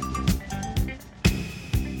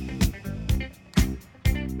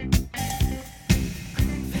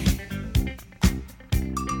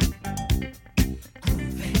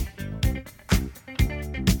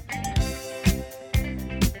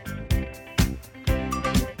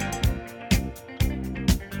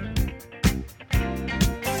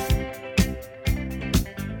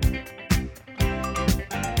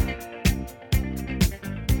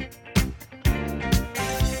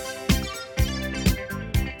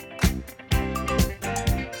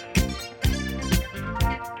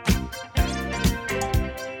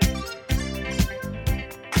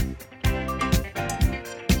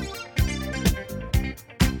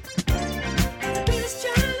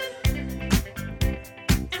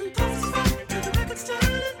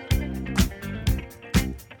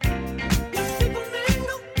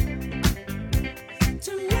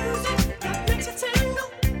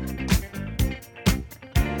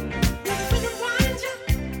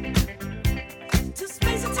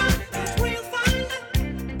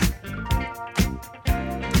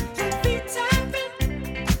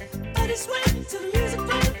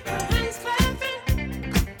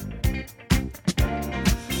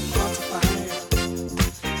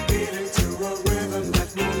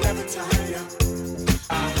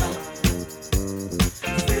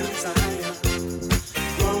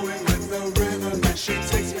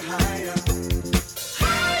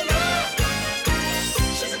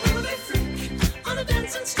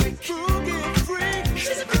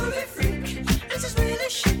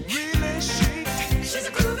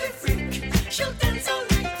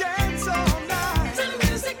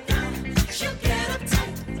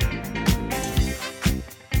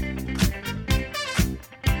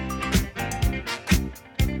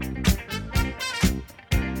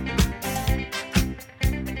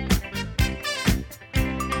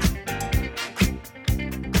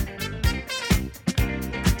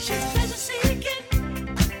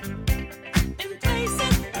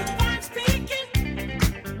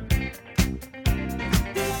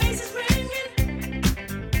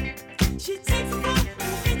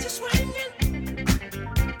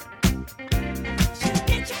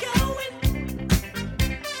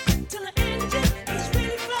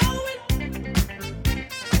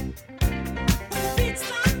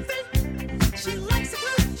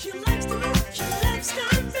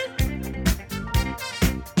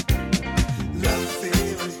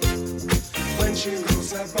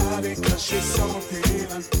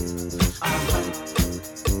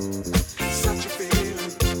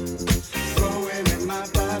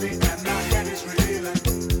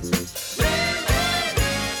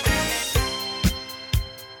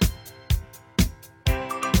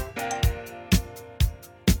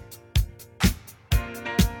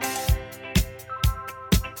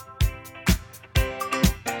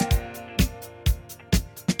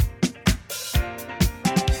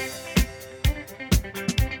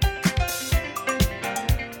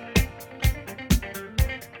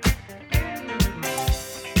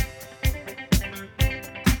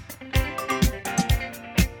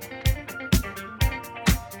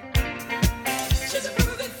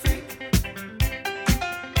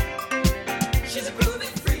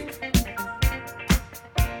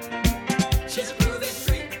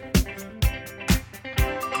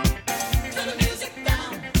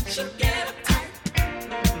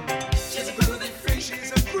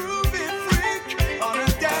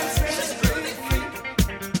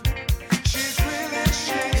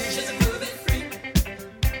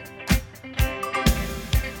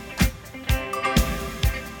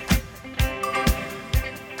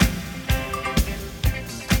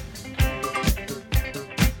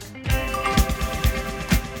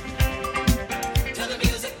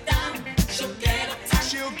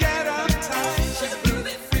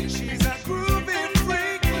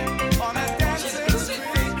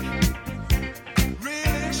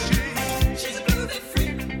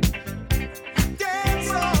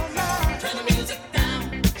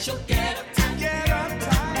 she'll get uptight. Get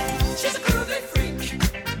uptight. She's a groovy freak.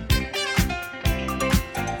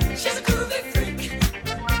 She's a groovy freak.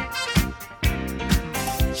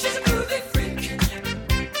 She's a groovy freak.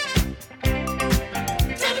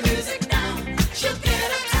 Turn the music down, she'll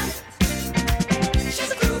get uptight.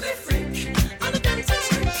 She's a groovy freak on the dancing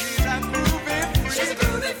street. She's a groovy freak. She's a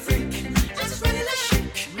groovy freak, and she's really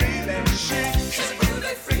chic. Really chic. She's a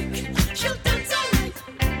groovy freak, she'll dance all night.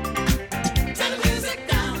 Turn the music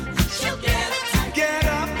down,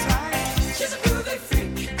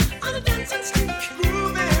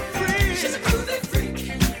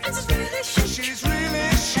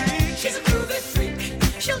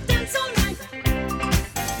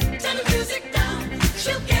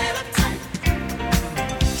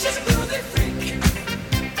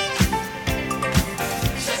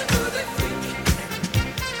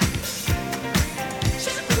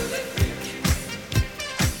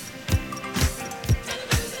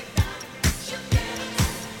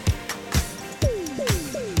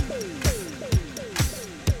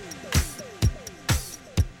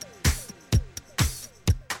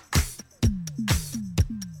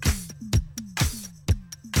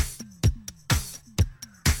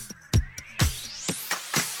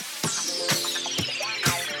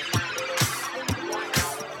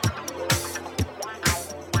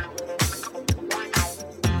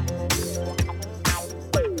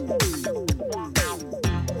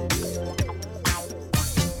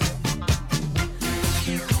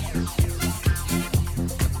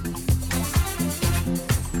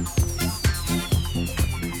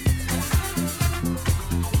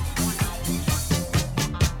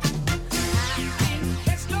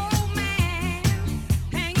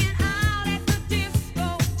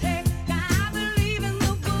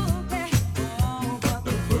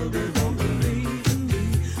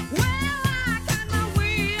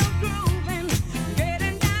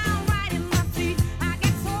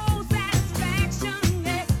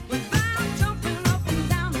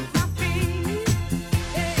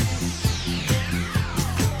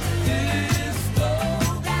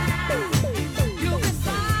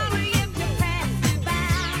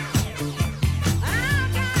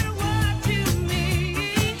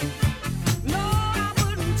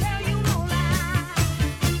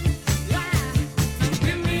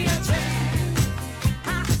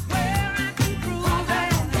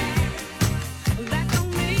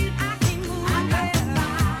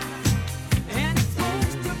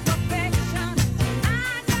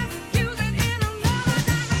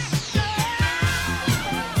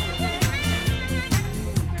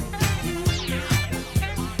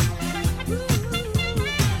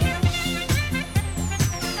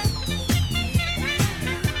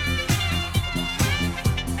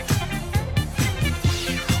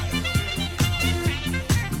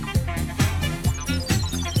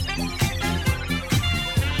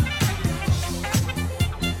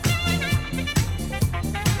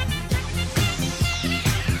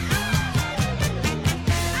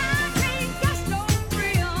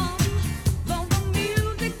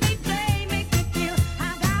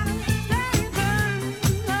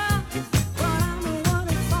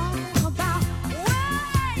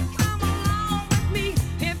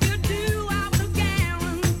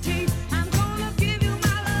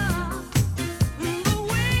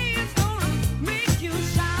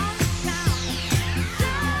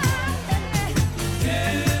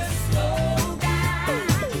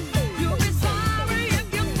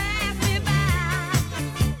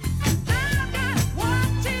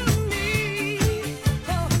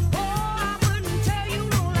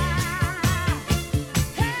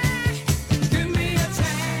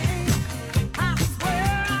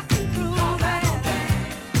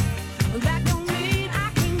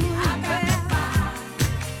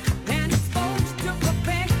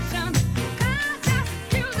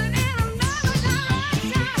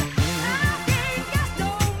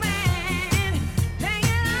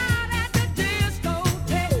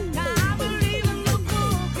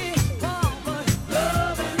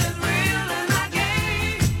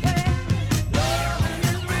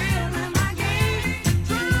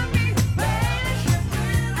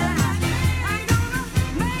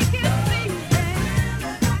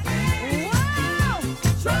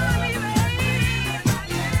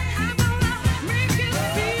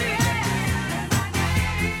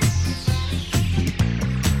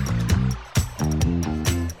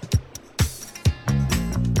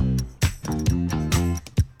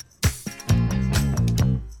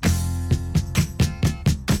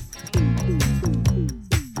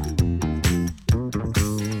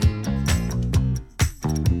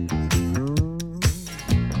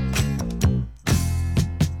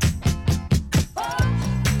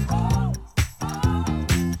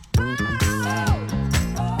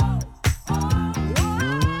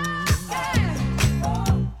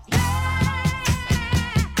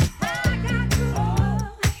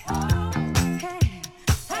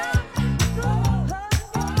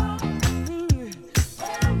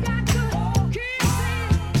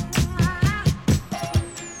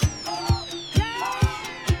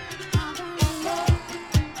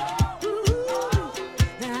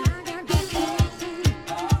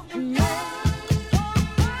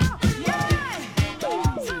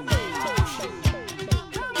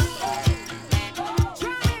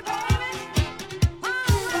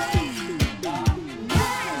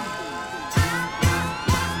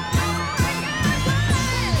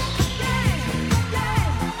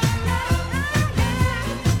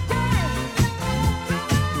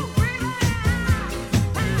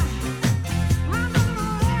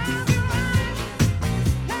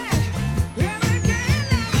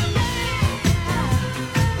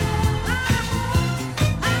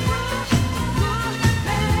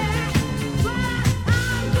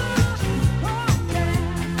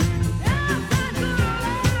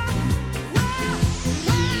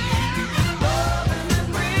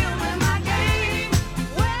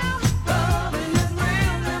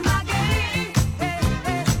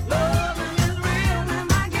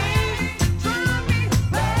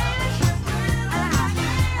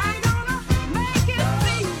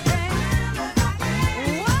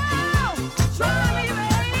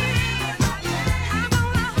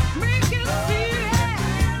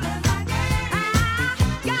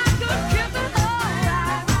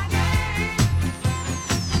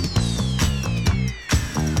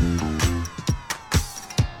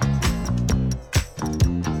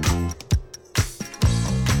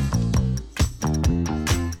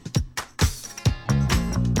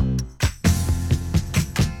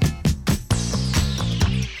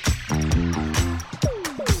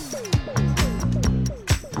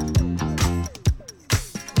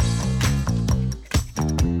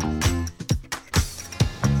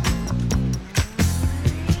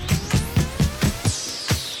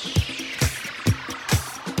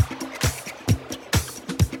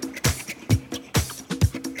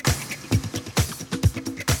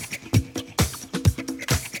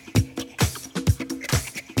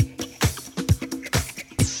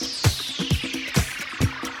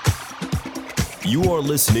 You are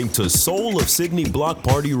listening to Soul of Sydney Block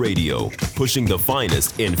Party Radio, pushing the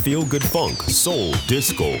finest in feel-good funk, soul,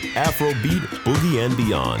 disco, Afrobeat, boogie, and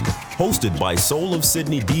beyond. Hosted by Soul of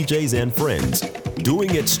Sydney DJs and friends,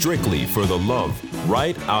 doing it strictly for the love,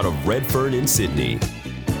 right out of Redfern in Sydney.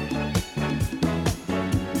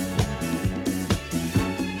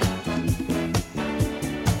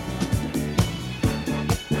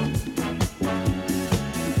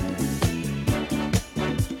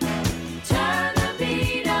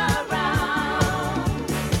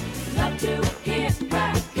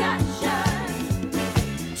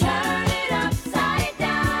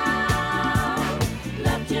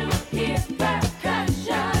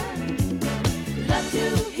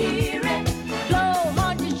 Hear it, blow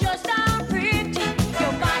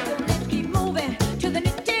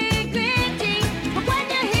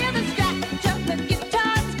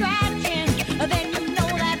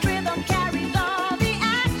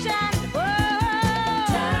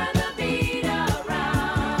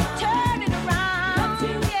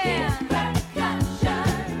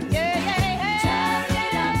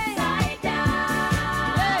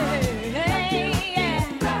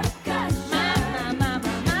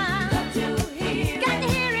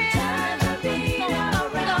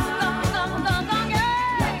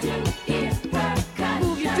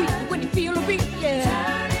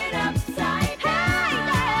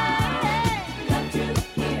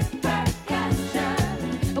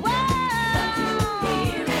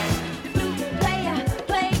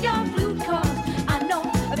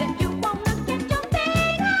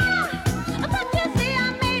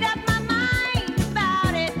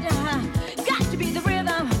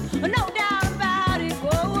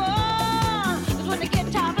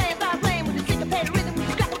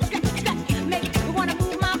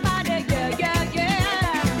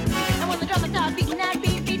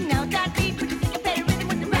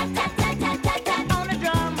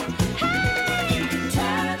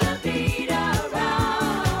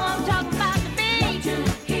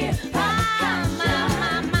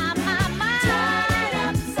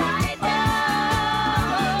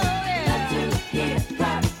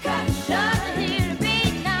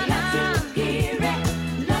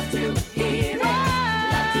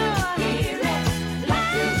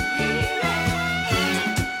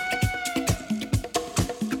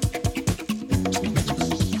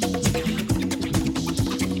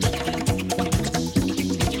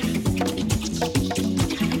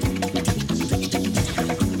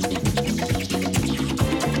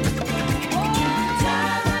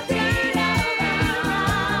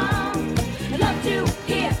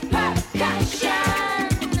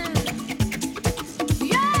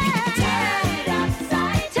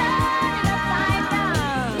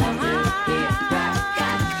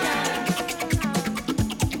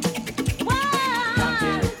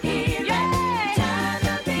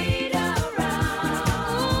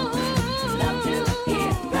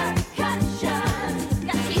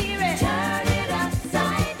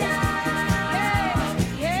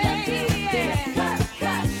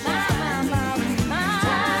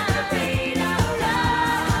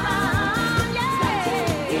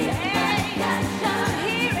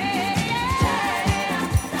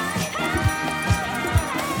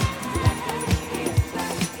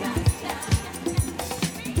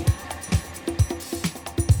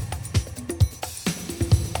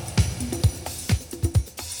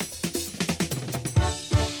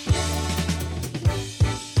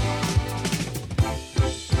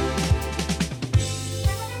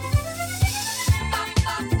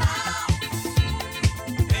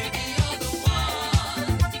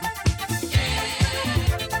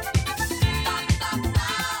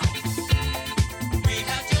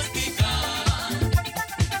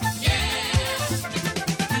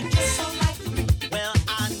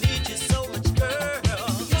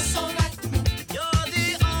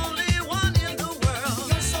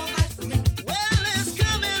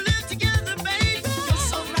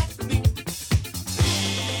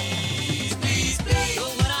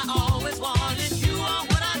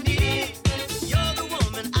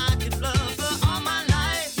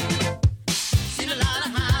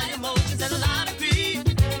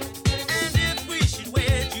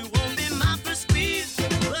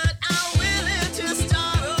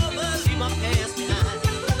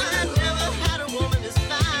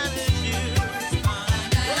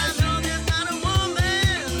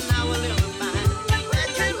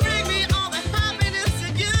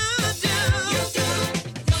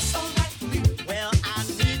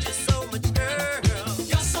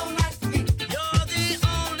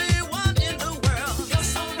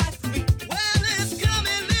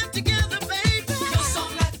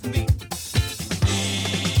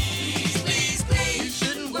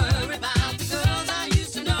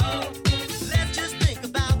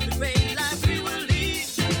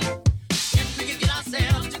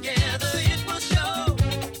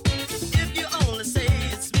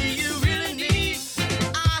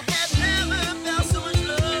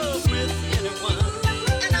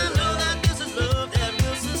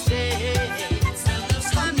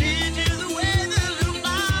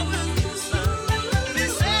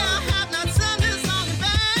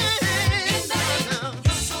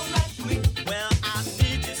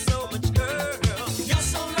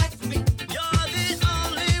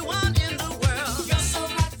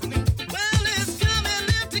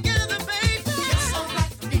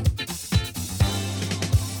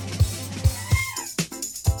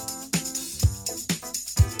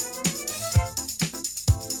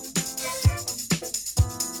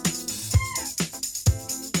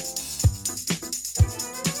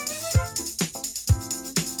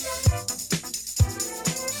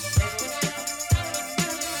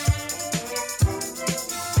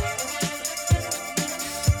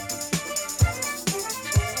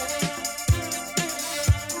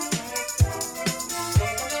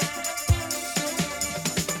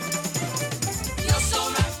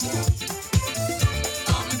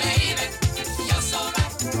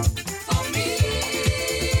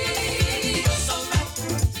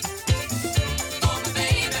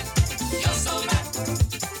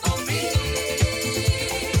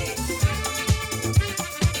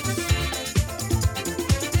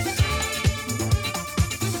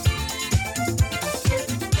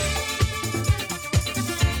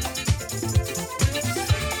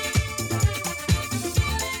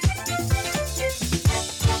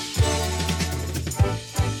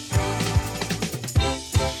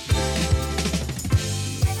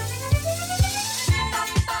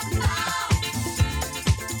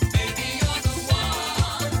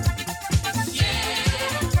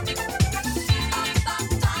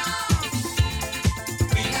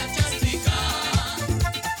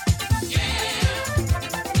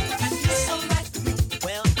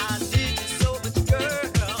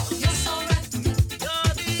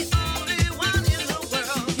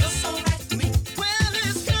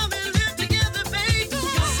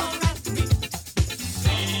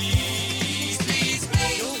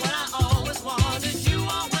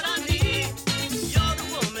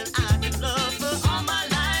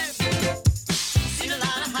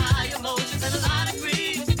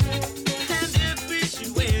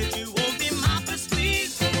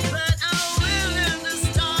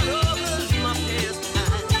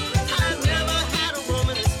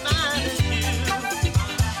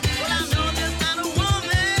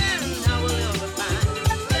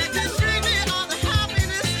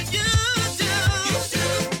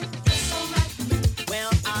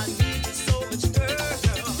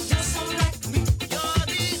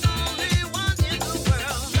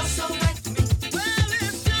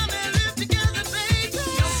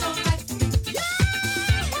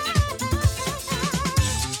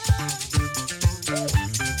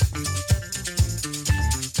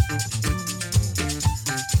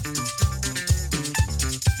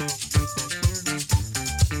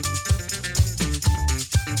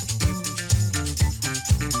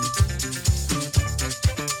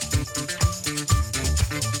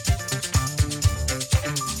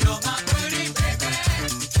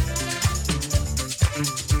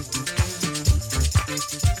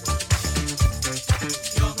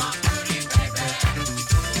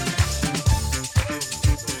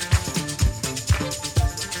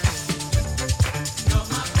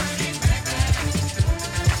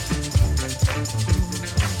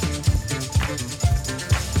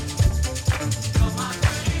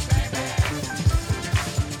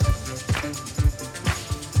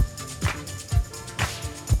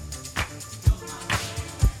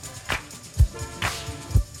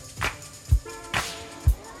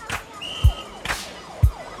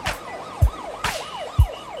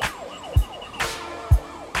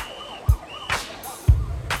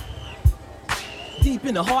Deep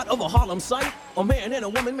in the heart of a Harlem site, a man and a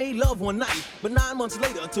woman made love one night. But 9 months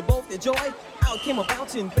later, to both their joy, out came a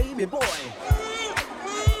bouncing baby boy.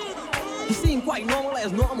 He seemed quite normal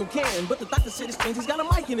as normal can, but the doctor said it's strange, he's got a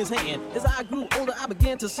mic in his hand. As I grew older, I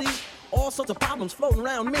began to see all sorts of problems floating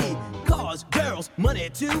around me. Cars, girls, money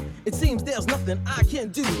too. It seems there's nothing I can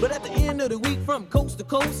do. But at the end of the week, from coast to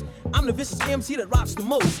coast, I'm the vicious MC that rocks the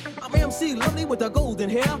most. I'm MC Lovely with the golden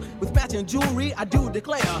hair, with matching jewelry, I do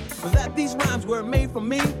declare that these rhymes were made for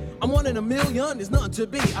me. I'm one in a million, there's none to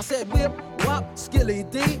be. I said whip, wop, skilly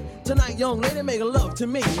D. Tonight, young lady, make love to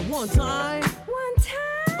me. One time,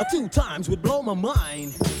 or 2 times would blow my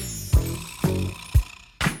mind.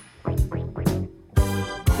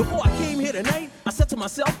 Before I came here tonight, I said to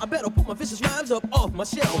myself, I better put my vicious rhymes up off my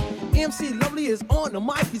shelf. MC Lovely is on the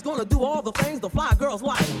mic, he's gonna do all the things the fly girls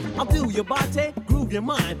like. I'll do your body, groove your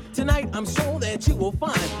mind. Tonight I'm sure that you will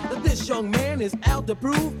find that this young man is out to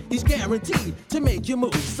prove he's guaranteed to make you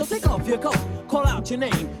move. So take off your coat, call out your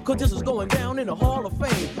name, cause this is going down in the Hall of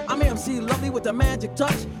Fame. I'm MC Lovely with the magic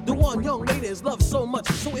touch, the one young ladies love so much.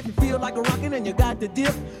 So if you feel like a rockin' and you got the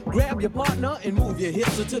dip, grab your partner and move your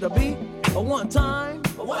hips to the beat. A one time,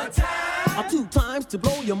 or 2 times to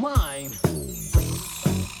blow your mind.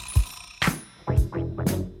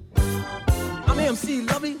 I'm MC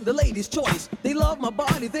Lovely, the ladies' choice. They love my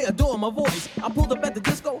body, they adore my voice. I pulled up at the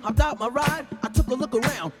disco, hopped out my ride. I took a look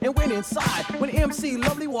around and went inside. When MC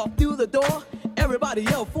Lovely walked through the door, everybody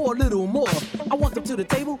yelled for a little more. I walked up to the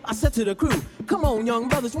table, I said to the crew, come on, young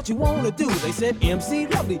brothers, what you wanna do? They said, MC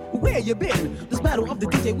Lovely, where you been? This battle of the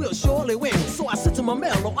DJ will surely win. So I said to my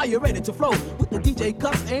mellow, are you ready to flow? With the DJ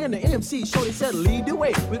cuts and the MC show, they said, lead the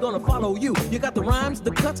way, we're gonna follow you. You got the rhymes,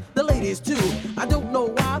 the cuts, the ladies too. I don't know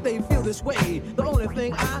why they feel this way. The only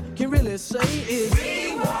thing I can really say is,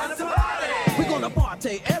 we want to party! We're gonna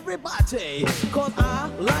party, everybody. Cause I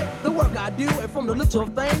like the work I do, and from the looks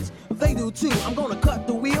of things, they do too. I'm gonna cut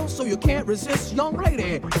the wheel so you can't resist, young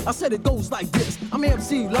lady. I said it goes like this. I'm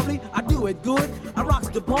MC Lovely, I do it good. I rocks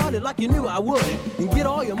the party like you knew I would. And get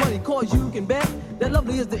all your money cause you can bet that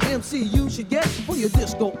Lovely is the MC you should get for your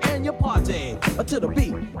disco and your party. To the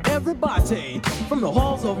beat, everybody. From the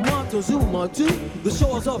halls of Montezuma to the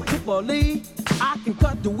shores of Tripoli, I can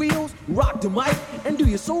cut the wheels, rock the mic, and do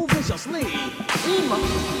you so viciously.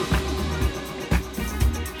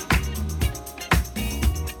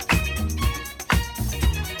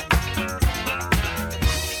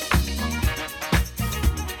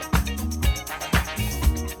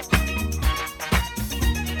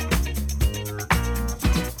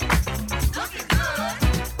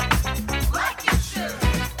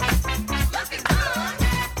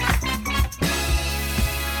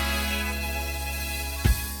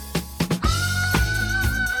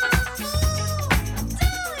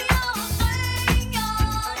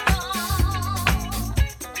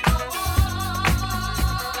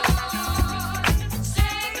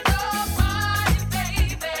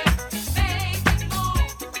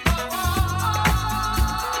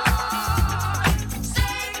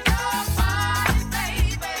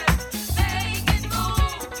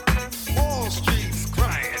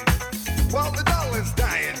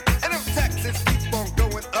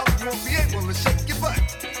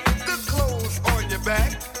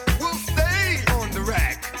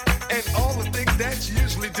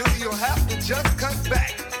 Just cut back.